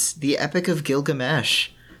stories, the Epic of Gilgamesh.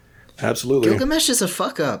 Absolutely. Gilgamesh is a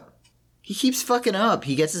fuck-up. He keeps fucking up.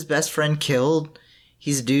 He gets his best friend killed.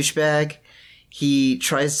 He's a douchebag. He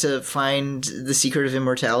tries to find the secret of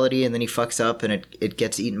immortality, and then he fucks up, and it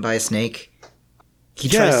gets eaten by a snake. He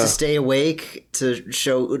tries to stay awake to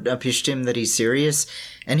show Utnapishtim that he's serious,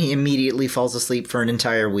 and he immediately falls asleep for an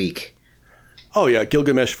entire week. Oh yeah,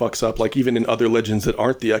 Gilgamesh fucks up, like even in other legends that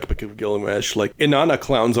aren't the Epic of Gilgamesh. Like Inanna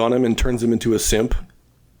clowns on him and turns him into a simp.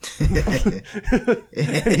 And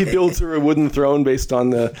he builds her a wooden throne based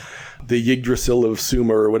on the Yggdrasil of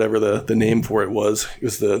Sumer, or whatever the name for it was. It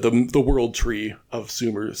was the world tree of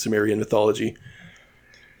Sumerian mythology.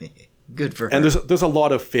 Good for her. And there's a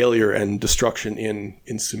lot of failure and destruction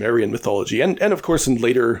in Sumerian mythology, and of course in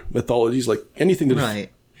later mythologies, like anything that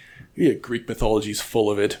right. Yeah, Greek mythology is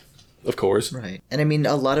full of it, of course. Right. And I mean,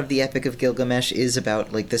 a lot of the Epic of Gilgamesh is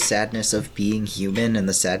about like the sadness of being human and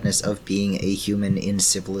the sadness of being a human in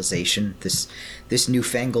civilization. This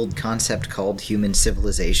newfangled concept called human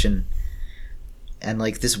civilization. And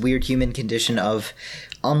like this weird human condition of,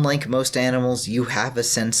 unlike most animals, you have a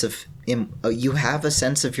sense of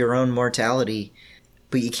your own mortality,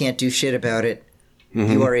 but you can't do shit about it.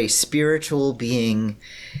 Mm-hmm. You are a spiritual being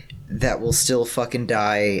that will still fucking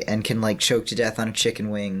die and can like choke to death on a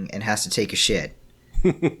chicken wing and has to take a shit.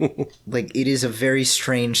 Like, it is a very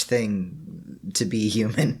strange thing to be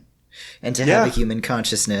human and to have a human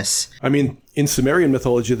consciousness. I mean, in Sumerian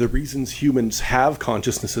mythology, the reasons humans have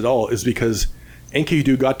consciousness at all is because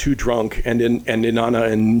Enkidu got too drunk, and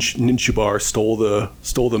Inanna and Ninshubbar stole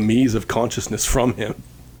the means of consciousness from him.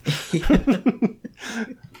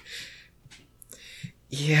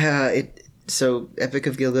 Yeah, so Epic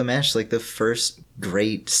of Gilgamesh, like the first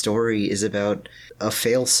great story is about a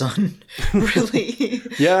fail son, really.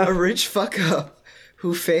 Yeah. A rich fuck up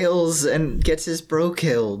who fails and gets his bro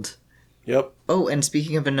killed. Yep. Oh, and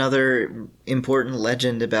speaking of another important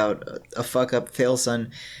legend about a fuck up fail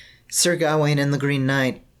son, Sir Gawain and the Green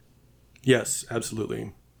Knight. Yes,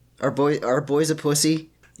 absolutely. Our boy's a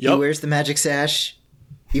pussy. Yep. He wears the magic sash.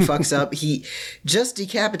 He fucks up. He just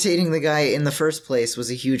decapitating the guy in the first place was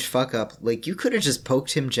a huge fuck up. Like, you could have just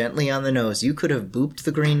poked him gently on the nose. You could have booped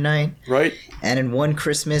the Green Knight. Right. And in one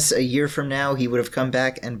Christmas a year from now, he would have come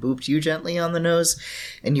back and booped you gently on the nose,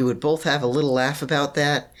 and you would both have a little laugh about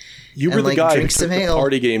that. You were the guy who took the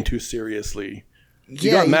party game too seriously.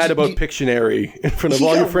 You got mad about Pictionary in front of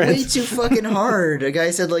all your friends. Way too fucking hard. A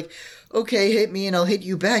guy said, like, okay, hit me and I'll hit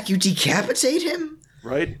you back. You decapitate him?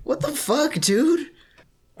 Right. What the fuck, dude?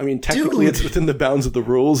 I mean, technically it's within the bounds of the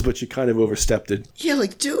rules, but you kind of overstepped it. Yeah,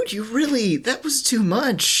 like, dude, that was too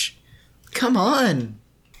much. Come on.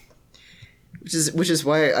 Which is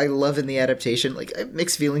why I love in the adaptation. Like, I have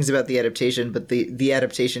mixed feelings about the adaptation, but the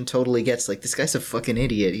adaptation totally gets, like, this guy's a fucking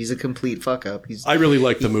idiot. He's a complete fuck up. I really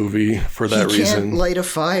like the movie for that reason. He can't light a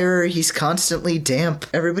fire. He's constantly damp.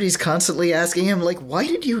 Everybody's constantly asking him, like, why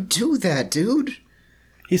did you do that, dude?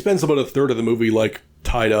 He spends about a third of the movie, like,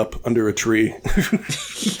 tied up under a tree.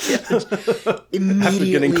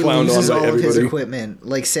 Immediately loses all of his equipment,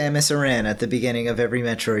 like Samus Aran at the beginning of every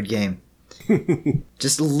Metroid game.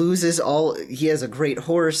 Just loses all. He has a great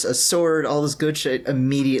horse, a sword, all this good shit.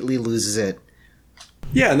 Immediately loses it.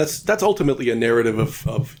 Yeah, and that's ultimately a narrative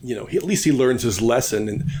of at least he learns his lesson,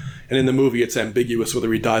 and in the movie it's ambiguous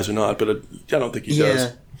whether he dies or not. But I don't think he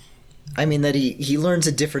does. I mean, that he learns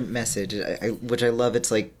a different message, which I love.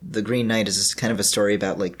 It's like The Green Knight is kind of a story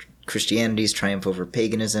about, like, Christianity's triumph over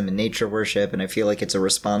paganism and nature worship, and I feel like it's a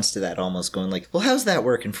response to that, almost going like, well, how's that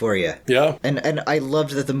working for you? Yeah. And I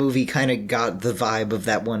loved that the movie kind of got the vibe of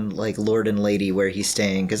that one, like, Lord and Lady where he's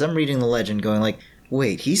staying, because I'm reading the legend going like,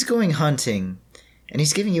 wait, he's going hunting, and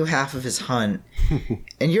he's giving you half of his hunt,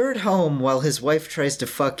 and you're at home while his wife tries to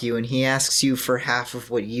fuck you, and he asks you for half of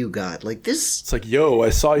what you got. Like, this... It's like, yo, I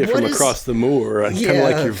saw you from across the moor. I kind of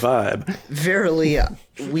like your vibe. Verily,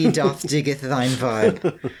 we doth diggeth thine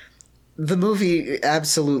vibe. The movie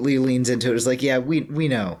absolutely leans into it. It's like, yeah, we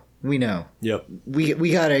know. We know. Yep.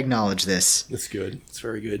 We gotta acknowledge this. It's good. It's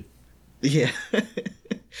very good. Yeah.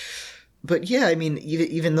 But yeah, I mean,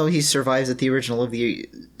 even though he survives at the original of the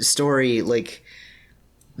story, like,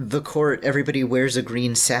 the court, everybody wears a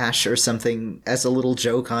green sash or something as a little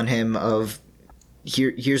joke on him of,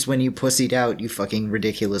 here's when you pussied out, you fucking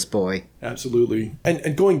ridiculous boy. Absolutely.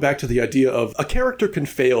 And going back to the idea of a character can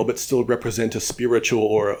fail but still represent a spiritual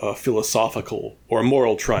or a philosophical or a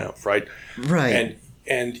moral triumph, right? Right.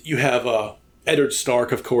 And you have Eddard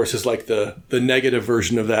Stark, of course, is like the negative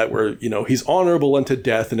version of that, where, you know, he's honorable unto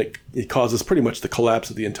death, and it causes pretty much the collapse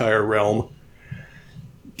of the entire realm.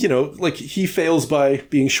 You know, like, he fails by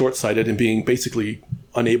being short-sighted and being basically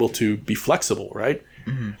unable to be flexible, right?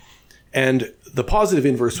 Mm-hmm. And the positive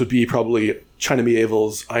inverse would be probably China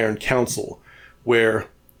Miéville's Iron Council, where,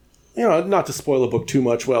 you know, not to spoil the book too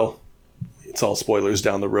much, well, it's all spoilers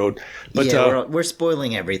down the road. But yeah, we're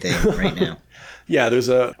spoiling everything right now. Yeah, there's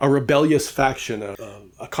a rebellious faction,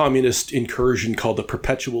 a communist incursion called the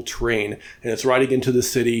Perpetual Train, and it's riding into the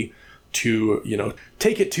city to, you know,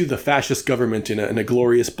 take it to the fascist government in a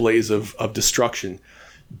glorious blaze of destruction.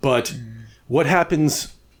 But what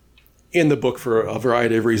happens in the book, for a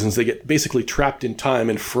variety of reasons, they get basically trapped in time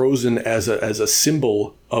and frozen as a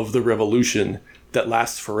symbol of the revolution that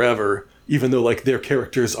lasts forever, even though, like, their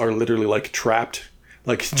characters are literally, like, trapped,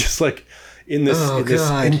 like, just like in this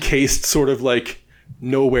encased sort of, like,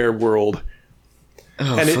 nowhere world.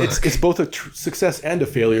 And it's both a success and a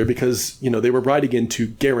failure, because, you know, they were riding into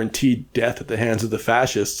guaranteed death at the hands of the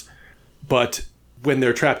fascists, but when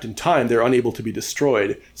they're trapped in time, they're unable to be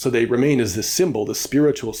destroyed. So they remain as this symbol, this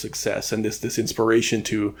spiritual success, and this inspiration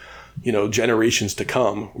to, you know, generations to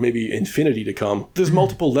come, maybe infinity to come. There's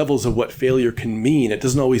multiple levels of what failure can mean. It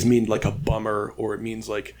doesn't always mean like a bummer, or it means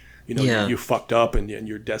like, you know, you fucked up and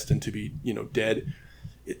you're destined to be, you know, dead.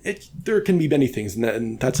 There can be many things,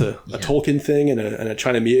 and that's a Tolkien thing and a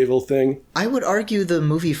China Miéville thing. I would argue the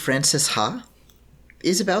movie Frances Ha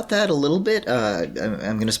is about that a little bit. I'm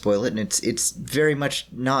going to spoil it, and it's very much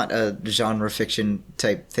not a genre fiction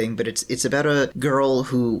type thing, but it's about a girl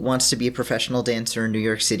who wants to be a professional dancer in New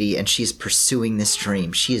York City, and she's pursuing this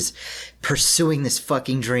dream. She is pursuing this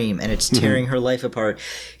fucking dream, and it's tearing her life apart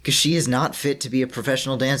because she is not fit to be a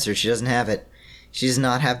professional dancer. She doesn't have it. She does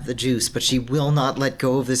not have the juice, but she will not let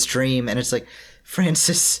go of this dream. And it's like,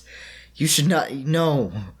 Frances, you should not.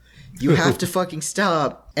 No, you have to fucking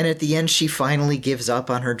stop. And at the end, she finally gives up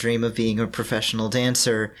on her dream of being a professional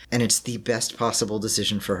dancer, and it's the best possible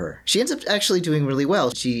decision for her. She ends up actually doing really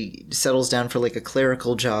well. She settles down for like a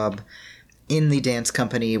clerical job in the dance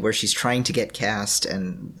company where she's trying to get cast,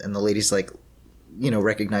 and the lady's like, you know,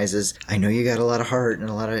 recognizes, I know you got a lot of heart and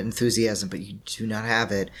a lot of enthusiasm, but you do not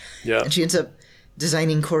have it. Yeah. And she ends up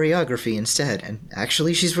designing choreography instead, and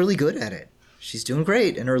actually she's really good at it. She's doing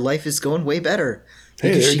great, and her life is going way better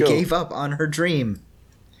because she gave up on her dream.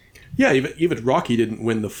 Yeah, even Rocky didn't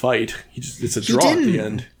win the fight. It's a draw at the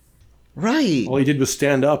end. Right. All he did was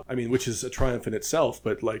stand up. I mean, which is a triumph in itself,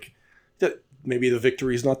 but like, maybe the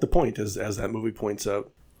victory is not the point, as that movie points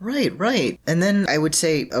out. Right. And then I would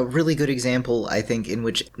say a really good example, I think, in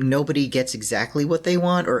which nobody gets exactly what they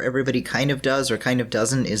want, or everybody kind of does or kind of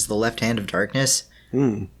doesn't, is The Left Hand of Darkness.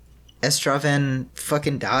 Estraven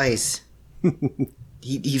fucking dies.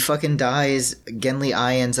 He fucking dies. Genli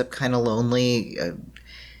Ai ends up kind of lonely.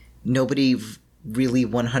 Nobody really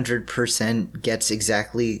 100% gets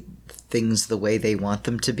exactly things the way they want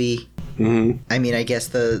them to be. I mean, I guess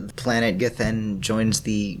the planet Gethen joins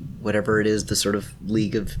the, whatever it is, the sort of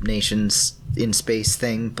League of Nations in space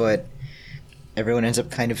thing, but everyone ends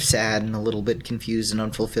up kind of sad and a little bit confused and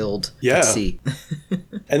unfulfilled. Yeah. Let's see.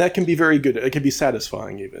 And that can be very good. It can be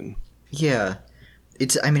satisfying, even. Yeah.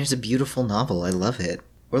 It's a beautiful novel. I love it.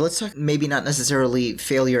 Or let's talk maybe not necessarily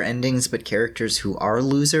failure endings, but characters who are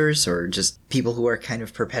losers, or just people who are kind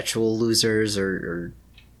of perpetual losers, or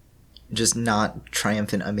just not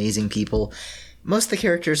triumphant, amazing people. Most of the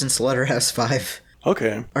characters in Slaughterhouse-Five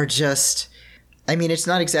are just... I mean, it's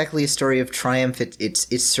not exactly a story of triumph.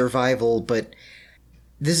 It's survival, but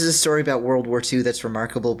This is a story about World War II that's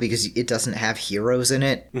remarkable because it doesn't have heroes in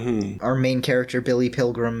it. Mm-hmm. Our main character, Billy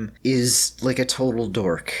Pilgrim, is like a total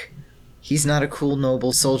dork. He's not a cool,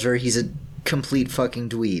 noble soldier. He's a complete fucking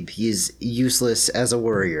dweeb. He is useless as a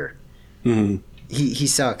warrior. Mm-hmm. He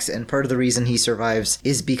sucks, and part of the reason he survives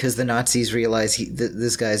is because the Nazis realize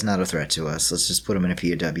this guy's not a threat to us. Let's just put him in a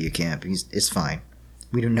POW camp. It's fine.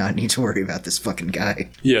 We do not need to worry about this fucking guy.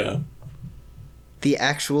 Yeah. The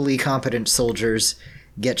actually competent soldiers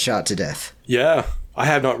get shot to death. Yeah. I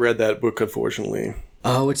have not read that book, unfortunately.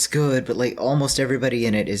 Oh, it's good, but like almost everybody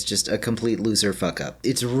in it is just a complete loser fuck up.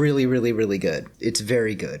 It's really, really, really good. It's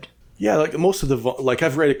very good. Yeah, like most of the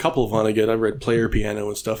I've read a couple of Vonnegut. I've read Player Piano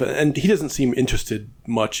and stuff, and he doesn't seem interested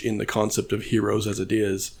much in the concept of heroes as it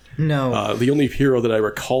is. No. The only hero that I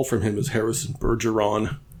recall from him is Harrison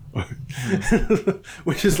Bergeron,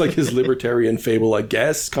 which is like his libertarian fable, I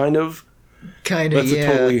guess, kind of. Kind of, yeah.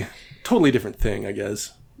 That's a totally different thing, I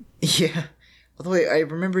guess. Yeah. Although I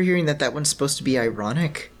remember hearing that one's supposed to be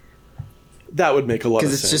ironic. That would make a lot of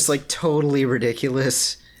sense. Because it's just like totally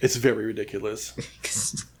ridiculous. It's very ridiculous.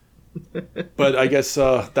 But I guess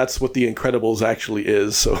that's what The Incredibles actually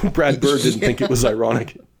is, so Brad Bird didn't think it was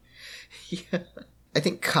ironic. Yeah. I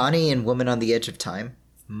think Connie in Woman on the Edge of Time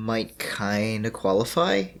might kind of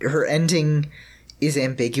qualify. Her ending is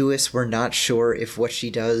ambiguous. We're not sure if what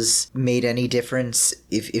she does made any difference,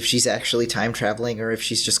 if she's actually time traveling or if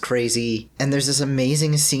she's just crazy. And there's this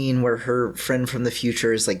amazing scene where her friend from the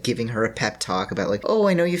future is like giving her a pep talk about like, oh,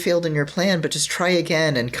 I know you failed in your plan, but just try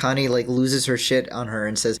again. And Connie like loses her shit on her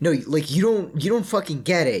and says, no, like you don't fucking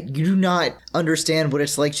get it. You do not understand what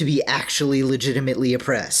it's like to be actually legitimately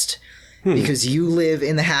oppressed. Because you live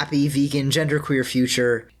in the happy, vegan, genderqueer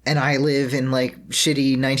future, and I live in, like,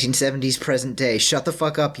 shitty 1970s present day. Shut the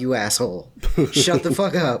fuck up, you asshole. Shut the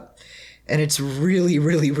fuck up. And it's really,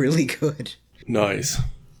 really, really good. Nice.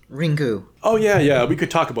 Ringu. Oh, yeah. We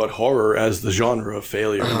could talk about horror as the genre of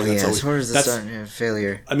failure. Oh, horror is the genre of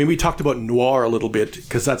failure. I mean, we talked about noir a little bit,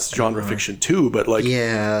 because that's genre fiction too, but, like,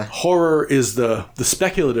 horror is the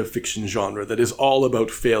speculative fiction genre that is all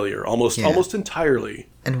about failure, almost entirely.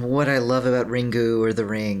 And what I love about Ringu or The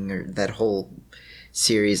Ring or that whole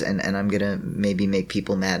series, and I'm going to maybe make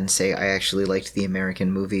people mad and say I actually liked the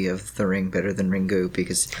American movie of The Ring better than Ringu,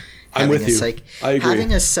 because I'm with you. I agree.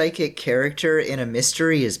 Having a psychic character in a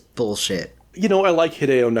mystery is bullshit. You know, I like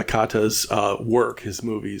Hideo Nakata's work, his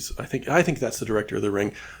movies. I think that's the director of The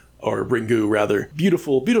Ring, or Ringu rather.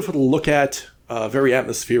 Beautiful to look at, very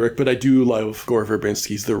atmospheric. But I do love Gore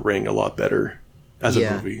Verbinski's The Ring a lot better as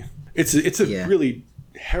a movie. It's a really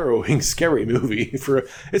harrowing, scary movie.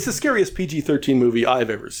 It's the scariest PG-13 movie I've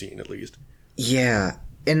ever seen, at least. Yeah.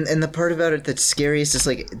 And the part about it that's scariest is,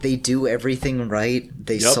 like, they do everything right.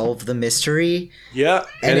 They solve the mystery. Yeah.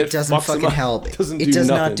 And it doesn't fucking help. It does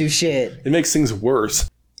not do shit. It makes things worse.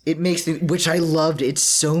 Which I loved. It's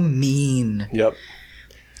so mean. Yep.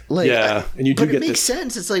 Like, yeah, and you do get this. But it makes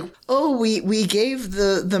sense. It's like, oh, we gave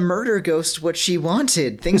the murder ghost what she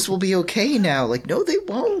wanted. Things will be okay now. Like, no, they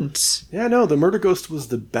won't. Yeah, no, the murder ghost was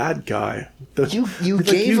the bad guy. You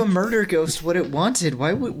gave a murder ghost what it wanted.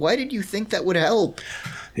 Why did you think that would help?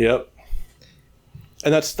 Yep.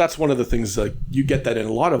 And that's one of the things, like, you get that in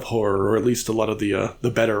a lot of horror, or at least a lot of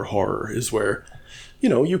the better horror, is where, you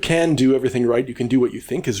know, you can do everything right. You can do what you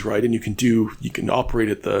think is right, and you can operate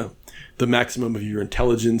at the maximum of your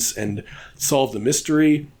intelligence and solve the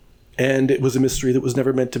mystery. And it was a mystery that was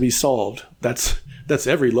never meant to be solved. That's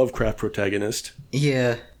every Lovecraft protagonist.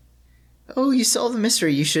 Yeah. Oh, you solved the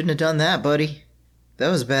mystery. You shouldn't have done that, buddy. That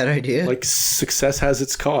was a bad idea. Like, success has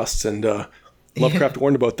its costs, and Lovecraft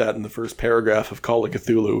warned about that in the first paragraph of Call of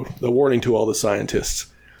Cthulhu, the warning to all the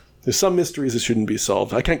scientists. There's some mysteries that shouldn't be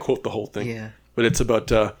solved. I can't quote the whole thing, but it's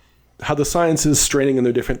about how the sciences straining in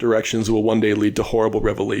their different directions will one day lead to horrible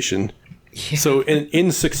revelation. Yeah. So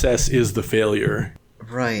in success is the failure.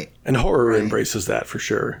 Right. And horror embraces that for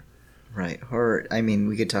sure. Right. Horror, I mean,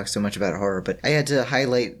 we could talk so much about horror, but I had to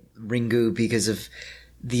highlight Ringu because of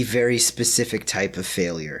the very specific type of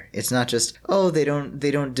failure. It's not just, oh, they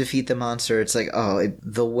don't defeat the monster. It's like, oh,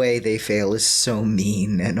 the way they fail is so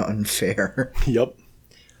mean and unfair. Yep.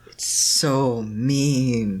 It's so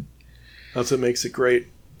mean. That's what makes it great.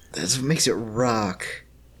 That's what makes it rock.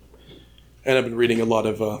 And I've been reading a lot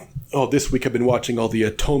of, this week I've been watching all the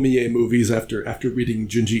Tomie movies after reading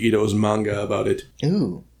Junji Ito's manga about it.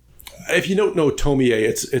 Ooh. If you don't know Tomie,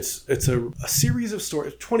 it's a series of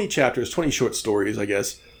stories, 20 chapters, 20 short stories, I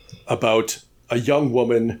guess, about a young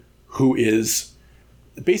woman who is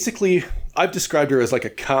basically, I've described her as like a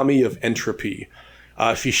kami of entropy.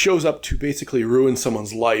 She shows up to basically ruin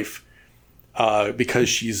someone's life, because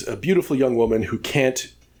she's a beautiful young woman who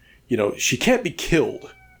can't, she can't be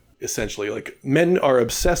killed, essentially. Like, men are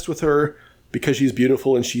obsessed with her because she's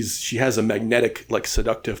beautiful, and she has a magnetic, like,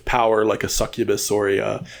 seductive power, like a succubus or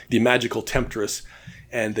the magical temptress,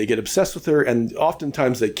 and they get obsessed with her, and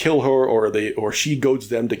oftentimes they kill her, or she goads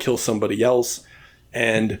them to kill somebody else,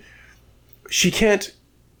 and she can't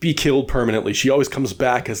be killed permanently. She always comes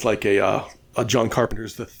back as like a John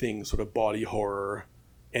Carpenter's The Thing sort of body horror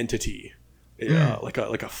entity. Like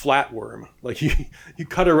a flatworm. Like you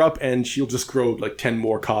cut her up and she'll just grow like 10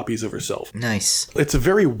 more copies of herself. Nice. It's a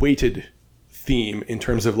very weighted theme in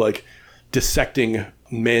terms of like dissecting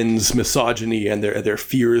men's misogyny and their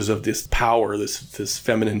fears of this power, this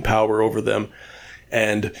feminine power over them.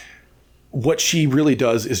 And what she really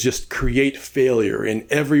does is just create failure in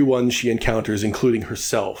everyone she encounters, including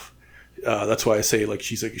herself. That's why I say, like,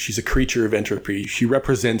 she's a creature of entropy. She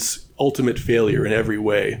represents ultimate failure in every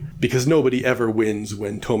way, because nobody ever wins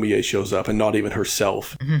when Tomie shows up, and not even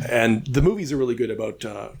herself. Mm-hmm. And the movies are really good about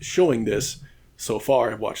showing this. So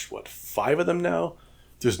far, I've watched 5 of them now.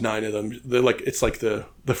 There's 9 of them. It's like the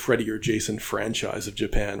Freddy or Jason franchise of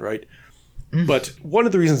Japan, right? Mm-hmm. But one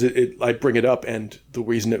of the reasons I bring it up, and the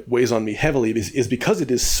reason it weighs on me heavily, is because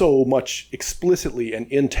it is so much explicitly and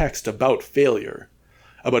in text about failure.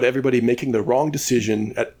 About everybody making the wrong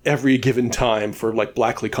decision at every given time for like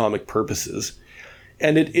blackly comic purposes.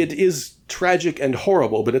 And it is tragic and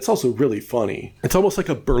horrible, but it's also really funny. It's almost like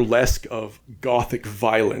a burlesque of gothic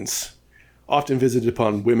violence, often visited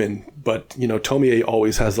upon women. But, Tomie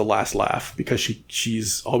always has the last laugh because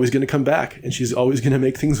she's always going to come back, and she's always going to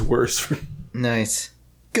make things worse. Nice.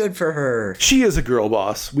 Good for her. She is a girl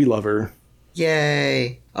boss. We love her.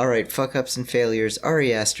 Yay. All right, fuck ups and failures.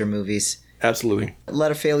 Ari Aster movies. Absolutely. A lot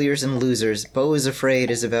of failures and losers. Beau is Afraid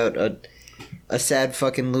is about a sad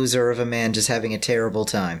fucking loser of a man just having a terrible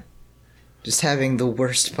time. Just having the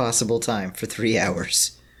worst possible time for 3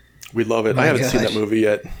 hours. We love it. I haven't seen that movie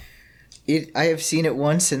yet. I have seen it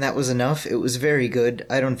once, and that was enough. It was very good.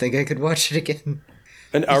 I don't think I could watch it again.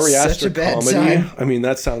 An Ari Aster comedy? Time. I mean,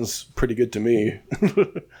 that sounds pretty good to me.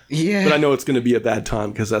 Yeah. But I know it's going to be a bad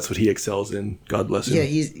time because that's what he excels in. God bless him. Yeah,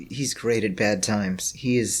 he's great at bad times.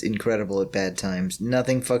 He is incredible at bad times.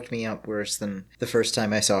 Nothing fucked me up worse than the first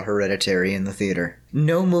time I saw Hereditary in the theater.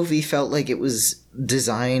 No movie felt like it was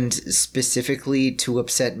designed specifically to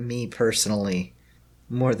upset me personally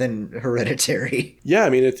more than Hereditary. Yeah, I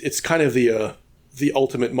mean, it's kind of the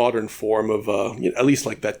ultimate modern form of, at least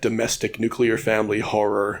like that domestic nuclear family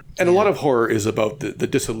horror. And a lot of horror is about the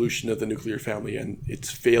dissolution of the nuclear family and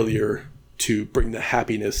its failure to bring the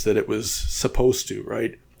happiness that it was supposed to,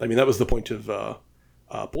 right? I mean, that was the point of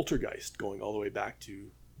Poltergeist, going all the way back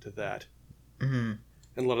to that. Mm-hmm.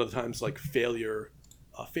 And a lot of the times, like, failure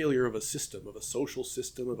of a system, of a social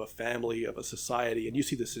system, of a family, of a society. And you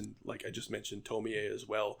see this in, like I just mentioned, Tomie as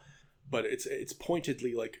well. But it's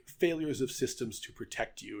pointedly like failures of systems to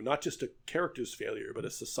protect you, not just a character's failure, but a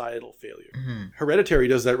societal failure. Mm-hmm. Hereditary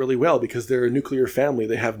does that really well because they're a nuclear family.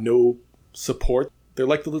 They have no support. They're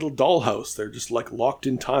like the little dollhouse. They're just like locked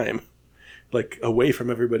in time, like away from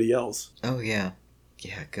everybody else. Oh yeah,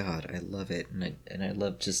 yeah. God, I love it, and I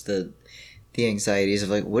love just the anxieties of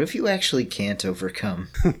like, what if you actually can't overcome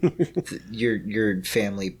your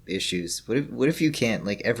family issues? What if you can't?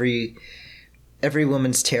 Like Every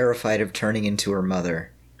woman's terrified of turning into her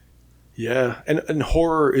mother. Yeah, and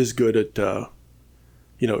horror is good at,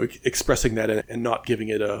 expressing that and not giving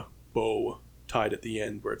it a bow tied at the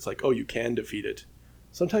end where it's like, oh, you can defeat it.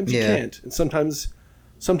 Sometimes you can't, and sometimes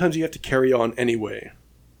you have to carry on anyway.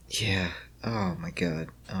 Yeah. Oh my god,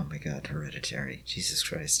 Hereditary. Jesus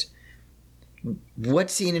Christ. What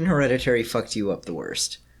scene in Hereditary fucked you up the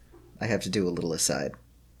worst? I have to do a little aside.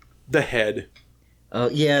 The head. Oh,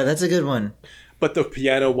 yeah, that's a good one. But the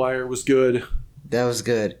piano wire was good. That was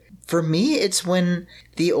good. For me, it's when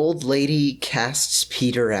the old lady casts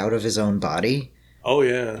Peter out of his own body. Oh,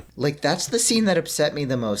 yeah. Like, that's the scene that upset me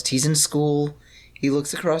the most. He's in school. He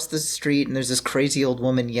looks across the street, and there's this crazy old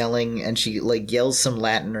woman yelling, and she, like, yells some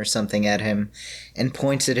Latin or something at him and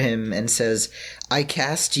points at him and says, "I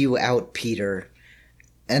cast you out, Peter."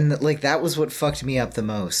 And, like, that was what fucked me up the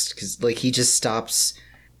most. Because, like, he just stops...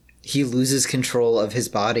 He loses control of his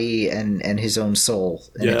body and his own soul,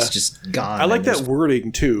 and it's just gone. I like that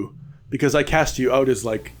wording too, because I cast you out as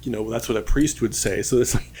like, that's what a priest would say. So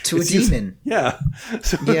it's like to a demon.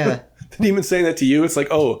 So the demon saying that to you, it's like,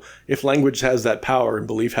 oh, if language has that power and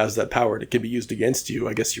belief has that power, and it can be used against you,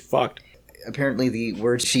 I guess you're fucked. Apparently, the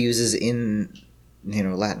words she uses in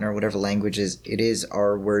Latin or whatever language it is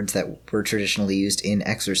are words that were traditionally used in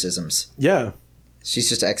exorcisms. Yeah. She's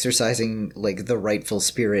just exercising, like, the rightful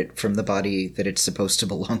spirit from the body that it's supposed to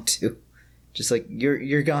belong to. Just like,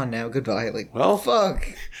 you're gone now, goodbye. Like, well, fuck.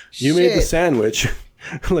 You made the sandwich.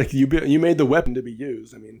 Like, you made the weapon to be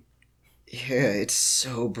used. I mean... Yeah, it's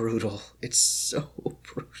so brutal. It's so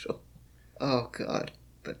brutal. Oh, God.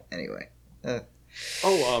 But anyway. I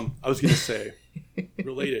was going to say,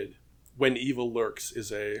 related, When Evil Lurks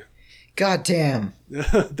is a... God damn.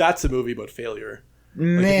 That's a movie about failure.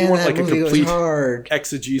 Man, if you want, that movie was hard.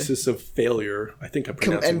 Exegesis of failure. I think I'm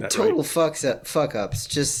pronouncing that right. And total fuck-ups.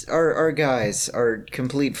 Just, our guys are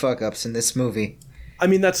complete fuck-ups in this movie. I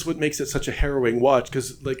mean, that's what makes it such a harrowing watch,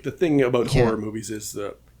 because, like, the thing about horror movies is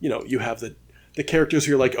that, you know, you have the characters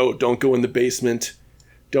who are like, oh, don't go in the basement,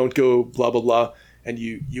 don't go blah, blah, blah, and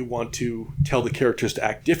you want to tell the characters to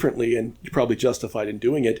act differently, and you're probably justified in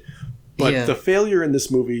doing it. But the failure in this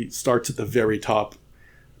movie starts at the very top.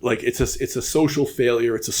 Like, it's a social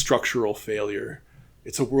failure, it's a structural failure.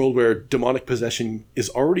 It's a world where demonic possession is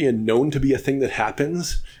already known to be a thing that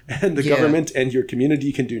happens, and the government and your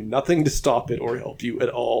community can do nothing to stop it or help you at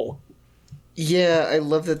all. Yeah, I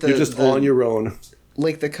love that you're just on your own.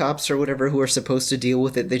 Like, the cops or whatever who are supposed to deal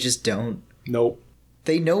with it, they just don't. Nope.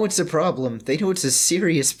 They know it's a problem. They know it's a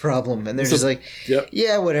serious problem, and they're just like,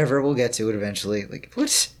 yeah, whatever, we'll get to it eventually. Like,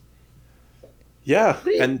 what? Yeah,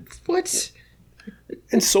 what?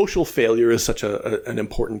 And social failure is such an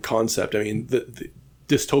important concept. I mean, the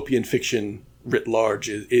dystopian fiction writ large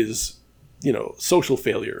is, you know, social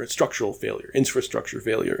failure, structural failure, infrastructure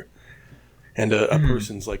failure, and a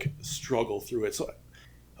person's, like, struggle through it. So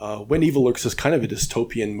When Evil Lurks is kind of a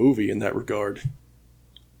dystopian movie in that regard.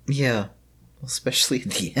 Yeah, especially at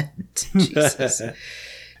the end. Jesus.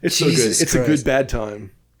 It's so good. It's a good bad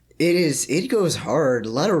time. It is. It goes hard. A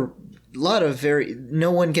lot of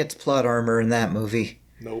no one gets plot armor in that movie.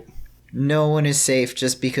 Nope. No one is safe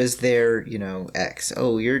just because they're, you know, X.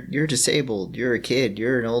 Oh, you're disabled. You're a kid.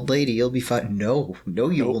 You're an old lady. You'll be fine. No,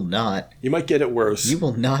 you will not. You might get it worse. You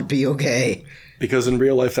will not be okay. Because in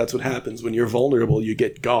real life, that's what happens. When you're vulnerable, you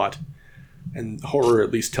get got. And horror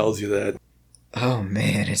at least tells you that. Oh,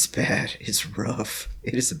 man, it's bad. It's rough.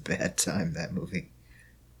 It is a bad time, that movie.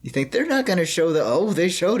 You think they're not going to show they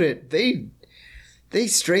showed it. They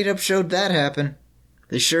straight up showed that happen.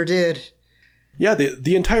 They sure did. Yeah,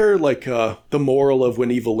 the entire, like, the moral of When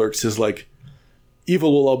Evil Lurks is, like,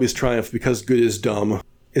 evil will always triumph because good is dumb.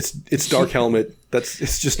 It's Dark Helmet.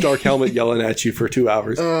 It's just Dark Helmet yelling at you for 2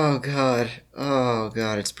 hours. Oh, God,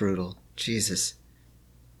 it's brutal. Jesus.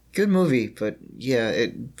 Good movie, but, yeah,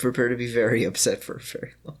 prepare to be very upset for a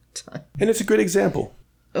very long time. And it's a good example.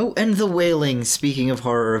 Oh, and The Wailing, speaking of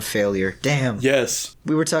horror of failure. Damn. Yes.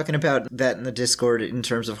 We were talking about that in the Discord in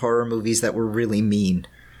terms of horror movies that were really mean.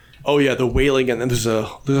 Oh yeah, The Wailing, and then there's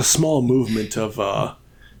a small movement of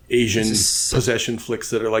Asian possession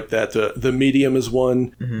flicks that are like that. The Medium is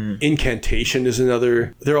one. Mm-hmm. Incantation is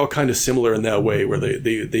another. They're all kind of similar in that way, where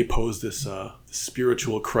they pose this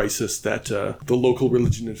spiritual crisis that the local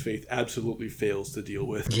religion and faith absolutely fails to deal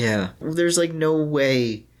with. Yeah. There's like no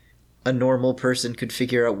way a normal person could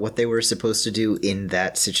figure out what they were supposed to do in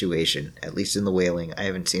that situation. At least in The Wailing. I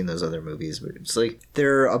haven't seen those other movies, but it's like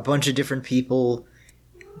there are a bunch of different people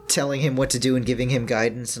telling him what to do and giving him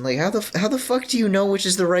guidance, and like how the fuck do you know which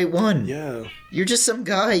is the right one? Yeah, you're just some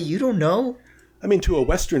guy, you don't know. I mean, to a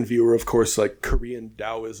Western viewer, of course, like Korean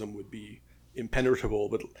Taoism would be impenetrable,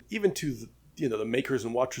 but even to the makers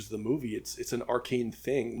and watchers of the movie, it's an arcane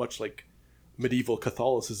thing, much like medieval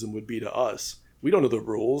Catholicism would be to us. We don't know the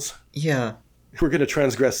rules. Yeah, we're gonna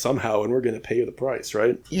transgress somehow, and we're gonna pay the price,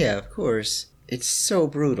 right? Yeah, of course. It's so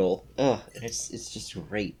brutal. Ugh, and it's just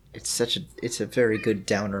great. It's a very good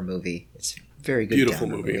downer movie. It's a very good beautiful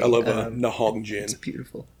movie. I love Na Hong Jin. It's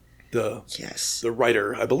beautiful. The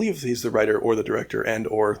writer, I believe he's the writer or the director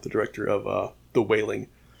or the director of The Wailing.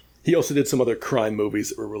 He also did some other crime movies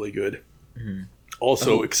that were really good. Mm-hmm.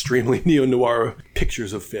 Also extremely neo-noir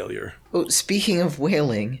pictures of failure. Oh, speaking of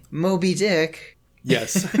wailing, Moby Dick.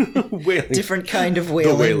 Yes. Wailing. Different kind of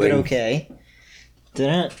wailing, but okay.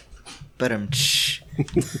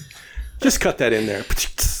 Just cut that in there.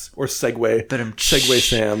 Or segue. Segue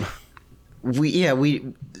Sam.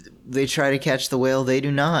 They try to catch the whale, they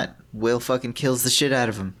do not. Whale fucking kills the shit out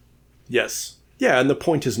of him. Yes. Yeah, and the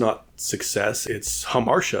point is not success, it's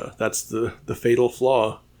hamartia. That's the fatal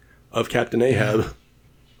flaw of Captain Ahab.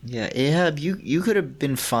 Yeah, Ahab, you could have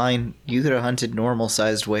been fine. You could have hunted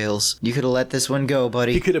normal-sized whales. You could have let this one go,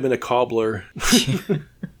 buddy. He could have been a cobbler.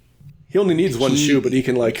 He only needs one shoe, but he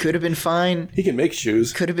can could have been fine. He can make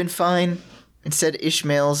shoes. Could have been fine. Instead,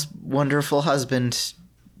 Ishmael's wonderful husband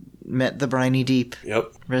met the briny deep.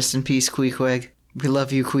 Yep. Rest in peace, Queequeg. We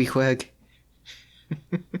love you, Queequeg.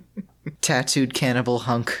 Tattooed cannibal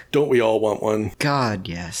hunk. Don't we all want one? God,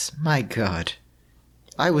 yes. My God.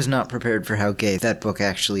 I was not prepared for how gay that book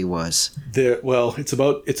actually was. Well, it's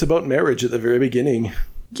about marriage at the very beginning.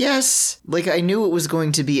 Yes! Like, I knew it was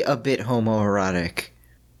going to be a bit homoerotic,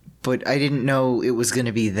 but I didn't know it was going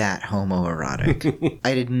to be that homoerotic.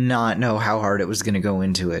 I did not know how hard it was going to go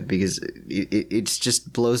into it, because it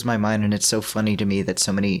just blows my mind, and it's so funny to me that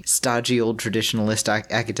so many stodgy old traditionalist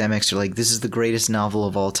academics are like, this is the greatest novel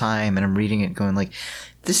of all time, and I'm reading it going like,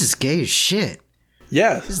 this is gay as shit.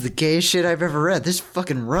 Yeah. This is the gayest shit I've ever read. This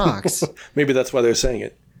fucking rocks. Maybe that's why they're saying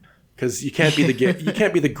it. Because you can't be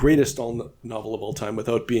the greatest novel of all time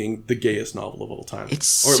without being the gayest novel of all time.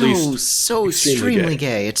 It's or at least so extremely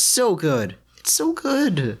gay. It's so good. It's so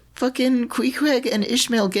good. Fucking Queequeg and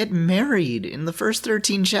Ishmael get married in the first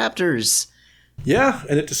 13 chapters. Yeah,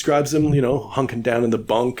 and it describes them, hunking down in the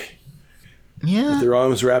bunk. Yeah. With their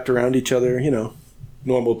arms wrapped around each other,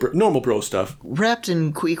 normal bro stuff. Wrapped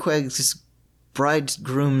in Queequeg's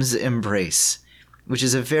bridegroom's embrace, which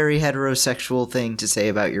is a very heterosexual thing to say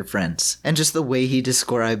about your friends. And just the way he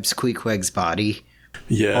describes Queequeg's body.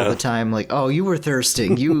 Yeah. All the time, like, oh, you were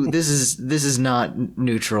thirsting. This is not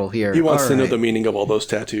neutral here. He wants to know the meaning of all those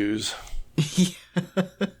tattoos.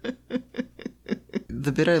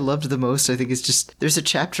 The bit I loved the most, I think, is just, there's a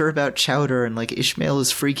chapter about Chowder, and, like, Ishmael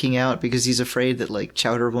is freaking out because he's afraid that, like,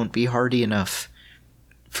 Chowder won't be hardy enough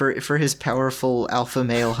for his powerful alpha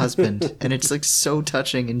male husband. And it's, like, so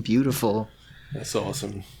touching and beautiful. That's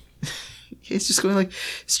awesome. He's just going like,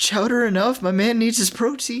 is Chowder enough? My man needs his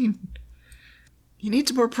protein. He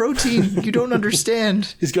needs more protein. You don't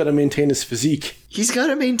understand. He's got to maintain his physique. He's got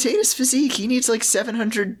to maintain his physique. He needs like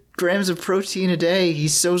 700 grams of protein a day.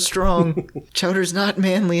 He's so strong. Chowder's not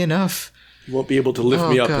manly enough. He won't be able to lift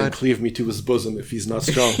me up and cleave me to his bosom if he's not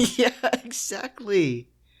strong. Yeah, exactly.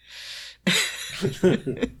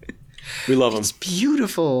 We love him. It's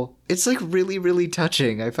beautiful. It's like really, really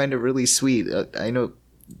touching. I find it really sweet. I know,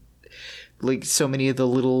 like, so many of the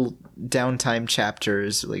little downtime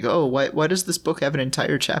chapters, like, oh, why does this book have an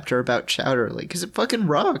entire chapter about Chowder? Like, because it fucking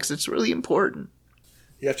rocks. It's really important.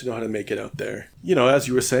 You have to know how to make it out there. As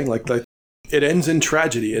you were saying, like it ends in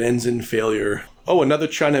tragedy. It ends in failure. Oh, another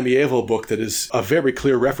China Miéville book that is a very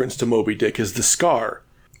clear reference to Moby Dick is The Scar.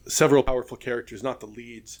 Several powerful characters, not the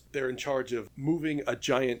leads. They're in charge of moving a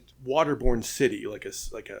giant waterborne city,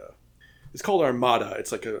 it's called Armada.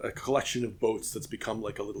 It's like a collection of boats that's become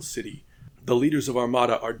like a little city. The leaders of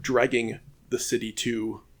Armada are dragging the city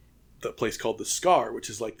to the place called the Scar, which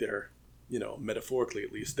is like their, metaphorically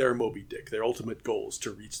at least, their Moby Dick. Their ultimate goal is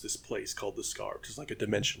to reach this place called the Scar, which is like a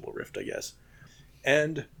dimensional rift, I guess.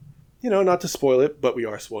 And, not to spoil it, but we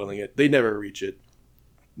are spoiling it. They never reach it.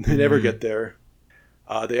 They never get there.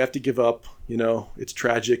 They have to give up. It's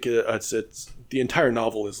tragic. It's the entire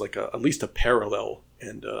novel is like at least a parallel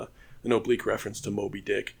and an oblique reference to Moby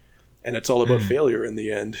Dick, and it's all about failure in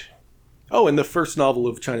the end. Oh, and the first novel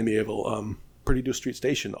of China Miéville, Perdido Street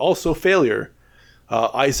Station, also failure.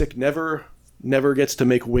 Isaac never gets to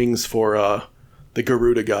make wings for the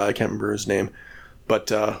Garuda guy. I can't remember his name,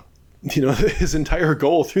 but his entire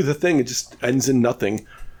goal through the thing, it just ends in nothing.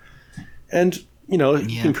 And you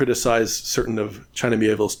can criticize certain of China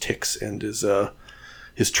Miéville's tics and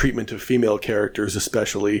his treatment of female characters,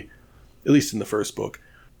 especially, at least in the first book.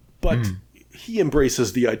 But he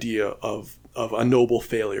embraces the idea of a noble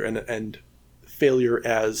failure and failure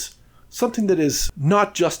as something that is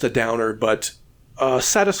not just a downer, but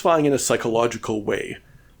satisfying in a psychological way,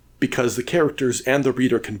 because the characters and the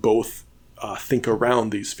reader can both think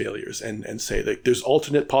around these failures and say that there's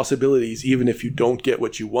alternate possibilities even if you don't get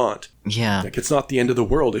what you want. Yeah. Like, it's not the end of the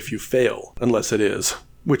world if you fail, unless it is,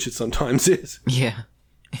 which it sometimes is. Yeah.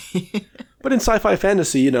 But in sci-fi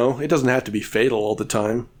fantasy, it doesn't have to be fatal all the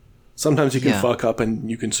time. Sometimes you can fuck up and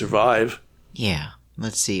you can survive. Yeah.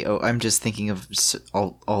 Let's see. Oh, I'm just thinking of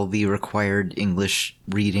all the required English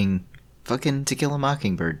reading. Fucking To Kill a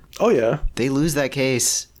Mockingbird. Oh, yeah. They lose that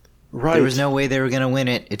case. Right. There was no way they were going to win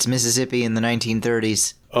it. It's Mississippi in the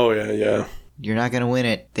 1930s. Oh, yeah. You're not going to win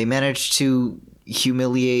it. They managed to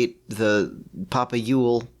humiliate the Papa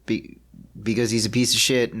Ewell because he's a piece of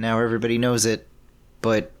shit and now everybody knows it.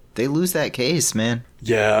 But they lose that case, man.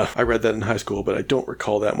 Yeah, I read that in high school, but I don't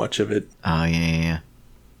recall that much of it. Oh, yeah.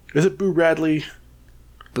 Is it Boo Radley?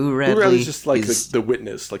 Boo Radley's just like the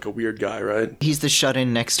witness, like a weird guy, right? He's the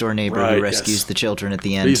shut-in next-door neighbor who rescues the children at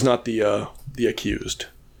the end. But he's not the accused.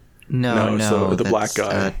 No. So the black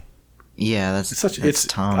guy. Yeah, that's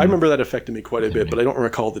Tom. I remember that affected me quite a bit, but I don't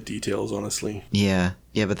recall the details, honestly. Yeah,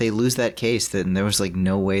 but they lose that case, then there was like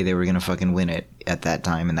no way they were gonna fucking win it at that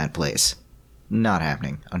time in that place. not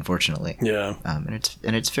happening, unfortunately. Yeah. And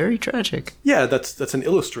it's very tragic. Yeah, that's an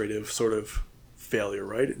illustrative sort of failure,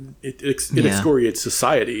 right? It Yeah. excoriates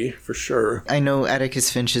society for sure. I know Atticus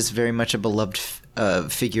Finch is very much a beloved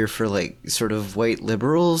figure for like sort of white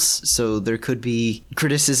liberals, so there could be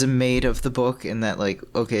criticism made of the book in that, like,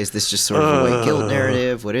 okay, is this just sort of a white guilt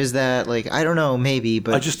narrative? What is that? Like, I don't know, maybe,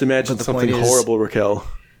 but I just imagined the something point is- horrible, Raquel.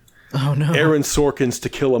 Oh no, Aaron Sorkin's To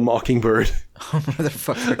Kill a Mockingbird. oh,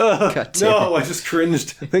 motherfucker! God damn No, it. I just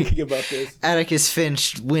cringed thinking about this. Atticus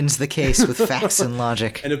Finch wins the case with facts and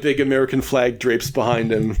logic. And a big American flag drapes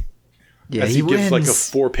behind him Yeah, as he he gives like a wins.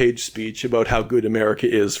 4-page speech about how good America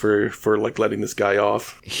is for like letting this guy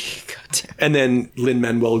off. God damn, And then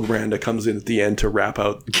Lin-Manuel Miranda comes in at the end to wrap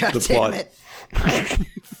out God the damn plot. it!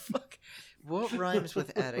 Fuck. What rhymes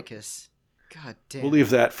with Atticus? God damn. We'll leave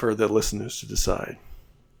that for the listeners to decide.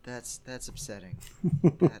 That's upsetting.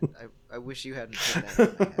 I wish you hadn't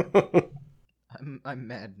put that in my head. I'm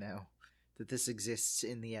mad now that this exists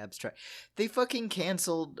in the abstract. They fucking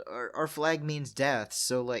canceled our flag means death.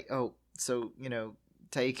 So like, so you know,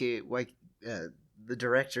 Taika the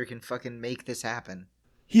director can fucking make this happen.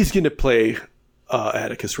 He's gonna play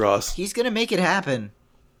Atticus Ross. He's gonna make it happen.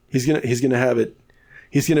 He's gonna have it.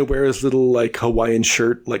 He's gonna wear his little like Hawaiian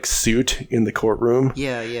shirt like suit in the courtroom.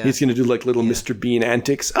 Yeah. He's gonna do like little Mr. Bean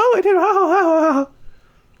antics. Oh, I did.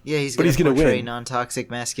 Yeah, he's But gonna he's gonna portray win. non-toxic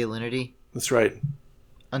masculinity That's right.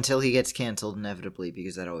 until he gets canceled inevitably,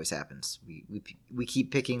 because that always happens. We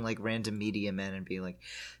keep picking like random media men and being like,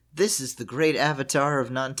 this is the great avatar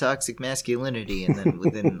of non-toxic masculinity, and then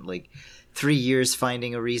within like 3 years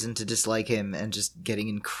finding a reason to dislike him and just getting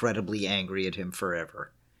incredibly angry at him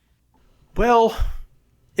forever. Well,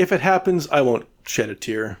 if it happens, I won't shed a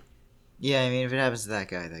tear. Yeah, I mean, if it happens to that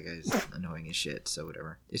guy's annoying as shit, so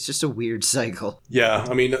whatever. It's just a weird cycle. Yeah,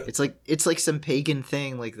 I mean, It's like some pagan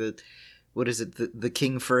thing, like the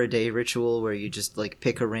king for a day ritual, where you just like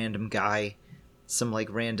pick a random guy, some like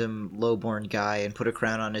random lowborn guy, and put a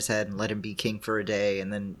crown on his head and let him be king for a day,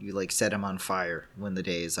 and then you like set him on fire when the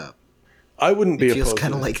day is up. I wouldn't be It feels opposed.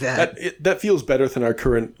 kinda to like that. That feels better than our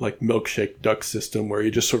current like milkshake duck system, where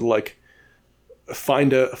you just sort of like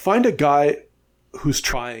find a guy who's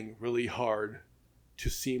trying really hard to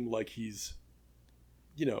seem like he's,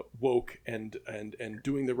 you know, woke and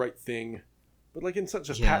doing the right thing, but like in such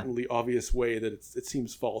a patently obvious way that it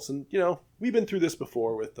seems false. And you know, we've been through this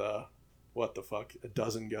before with what the fuck, a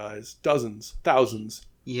dozen guys, dozens, thousands.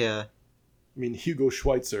 Yeah. I mean, Hugo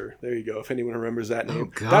Schweitzer. There you go. If anyone remembers that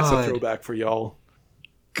name, God. that's a throwback for y'all.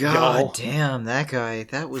 God Y'all. damn, that guy.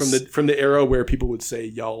 That was From the era where people would say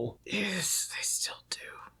y'all. Yes, they still do.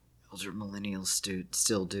 Older millennials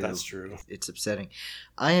still do. That's true. It's upsetting.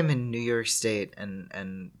 I am in New York State,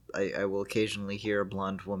 and I will occasionally hear a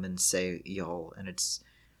blonde woman say "y'all," and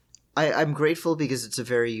I'm grateful because it's a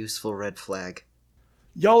very useful red flag.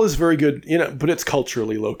 Y'all is very good, you know, but it's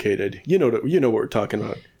culturally located. You know what we're talking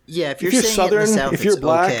about. Yeah, if If you're you're saying it in Southern, the South, if you're it's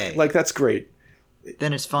black, okay. like that's great.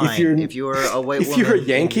 Then it's fine. If you're a white if woman you're a in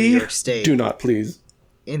Yankee, New York State, do not, please.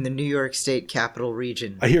 in the New York State capital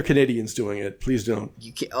region, I hear Canadians doing it. Please don't.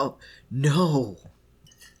 you can't. Oh no.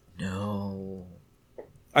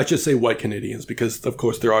 I just say white Canadians because, of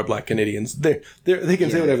course, there are black Canadians. They can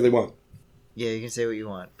say Yeah. whatever they want. Yeah, you can say what you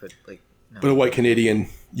want, but like, no. But a white Canadian,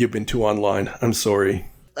 you've been too online. I'm sorry.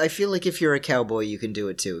 I feel like if you're a cowboy, you can do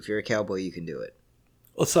it too. If you're a cowboy, you can do it.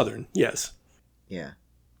 Well, Southern, yes. Yeah.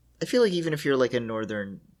 I feel like even if you're like a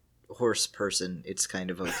northern horse person, it's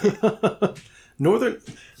kind of okay. Northern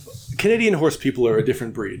Canadian horse people are a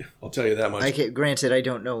different breed. I'll tell you that much. Granted, I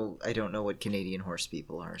don't know what Canadian horse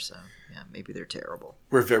people are, so yeah, maybe they're terrible.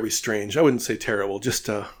 We're very strange. I wouldn't say terrible, just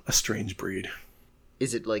a strange breed.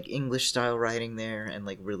 Is it like English style riding there and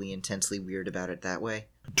like really intensely weird about it that way?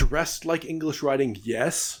 Dressed like English riding,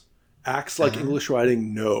 yes. Acts like English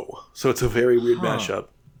riding, no. So it's a very weird mashup.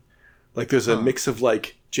 Like there's a mix of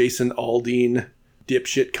like Jason Aldean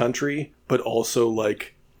dipshit country, but also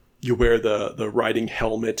like you wear the riding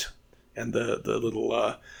helmet and the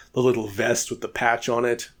little vest with the patch on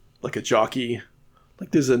it, like a jockey. Like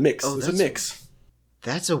there's a mix. Oh, there's a mix.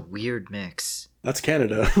 That's a weird mix. That's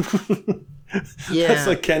Canada. Yeah. That's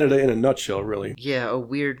like Canada in a nutshell, really. Yeah, a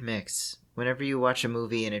weird mix. Whenever you watch a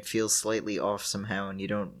movie and it feels slightly off somehow and you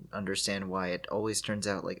don't understand why, it always turns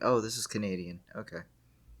out like, oh, this is Canadian. Okay.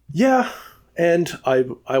 Yeah, and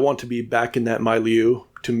I want to be back in that milieu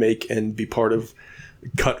to make and be part of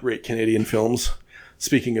cut-rate Canadian films.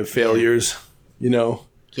 Speaking of failures, you know,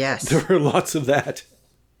 Yes. there are lots of that.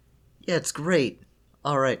 Yeah, it's great.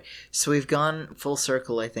 All right. So we've gone full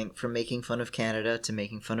circle, I think, from making fun of Canada to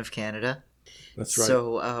making fun of Canada. That's right.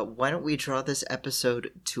 So why don't we draw this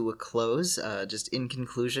episode to a close? Just in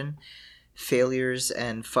conclusion, failures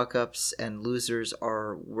and fuck-ups and losers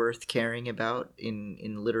are worth caring about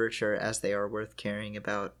in literature as they are worth caring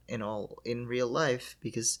about in real life,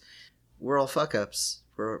 because we're all fuck-ups.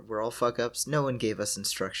 We're all fuck-ups. No one gave us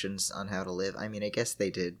instructions on how to live. I mean, I guess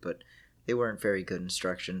they did, but they weren't very good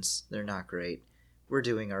instructions. They're not great. We're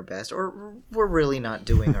doing our best, or we're really not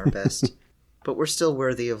doing our best, but we're still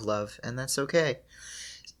worthy of love, and that's okay.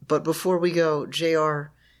 But before we go,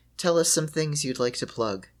 JR, tell us some things you'd like to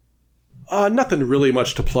plug. Nothing really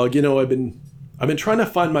much to plug. You know, I've been trying to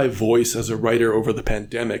find my voice as a writer over the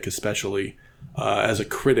pandemic, especially as a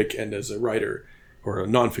critic and as a writer, or a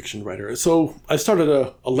nonfiction writer. So I started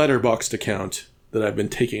a Letterboxd account that I've been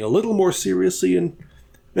taking a little more seriously, and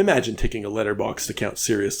imagine taking a Letterboxd account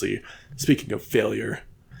seriously, speaking of failure.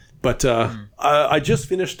 But I just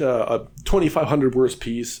finished a 2,500 words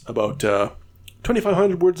piece about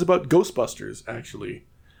 2,500 words about Ghostbusters, actually.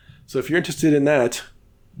 So if you're interested in that,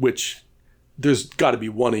 which there's got to be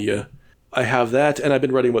one of you, I have that, and I've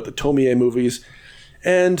been writing about the Tomie movies.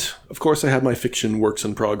 And, of course, I have my fiction works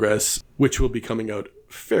in progress, which will be coming out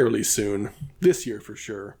fairly soon, this year for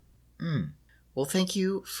sure. Well, thank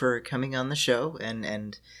you for coming on the show,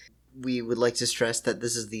 and we would like to stress that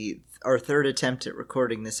this is our third attempt at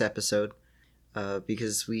recording this episode,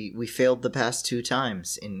 because we failed the past 2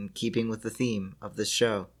 times in keeping with the theme of this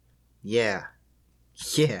show. Yeah.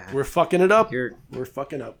 We're fucking it up. We're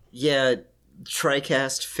fucking up. Yeah,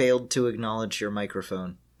 TriCast failed to acknowledge your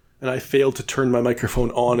microphone. And I failed to turn my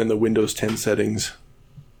microphone on in the Windows 10 settings.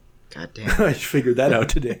 God damn. I figured that out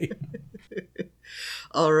today.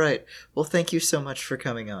 All right. Well, thank you so much for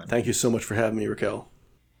coming on. Thank you so much for having me, Raquel.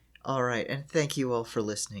 All right, and thank you all for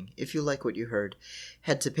listening. If you like what you heard,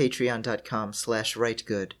 head to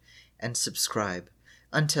patreon.com/writegood and subscribe.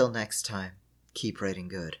 Until next time, keep writing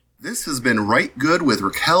good. This has been Write Good with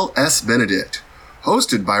Raquel S. Benedict,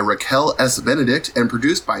 hosted by Raquel S. Benedict and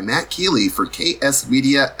produced by Matt Keeley for KS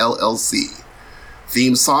Media, LLC.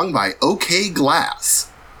 Theme song by OK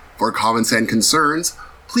Glass. For comments and concerns,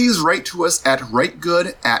 please write to us at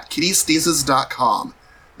writegood@kittysneezes.com.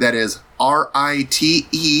 That is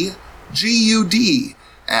RITEGUD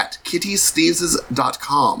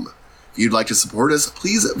 @kittysneezes.com. If you'd like to support us,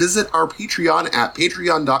 please visit our Patreon at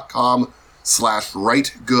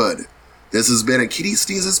patreon.com/writegood. This has been a Kitty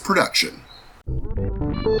Sneezes production.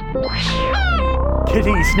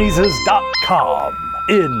 kittysneezes.com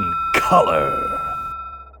in color.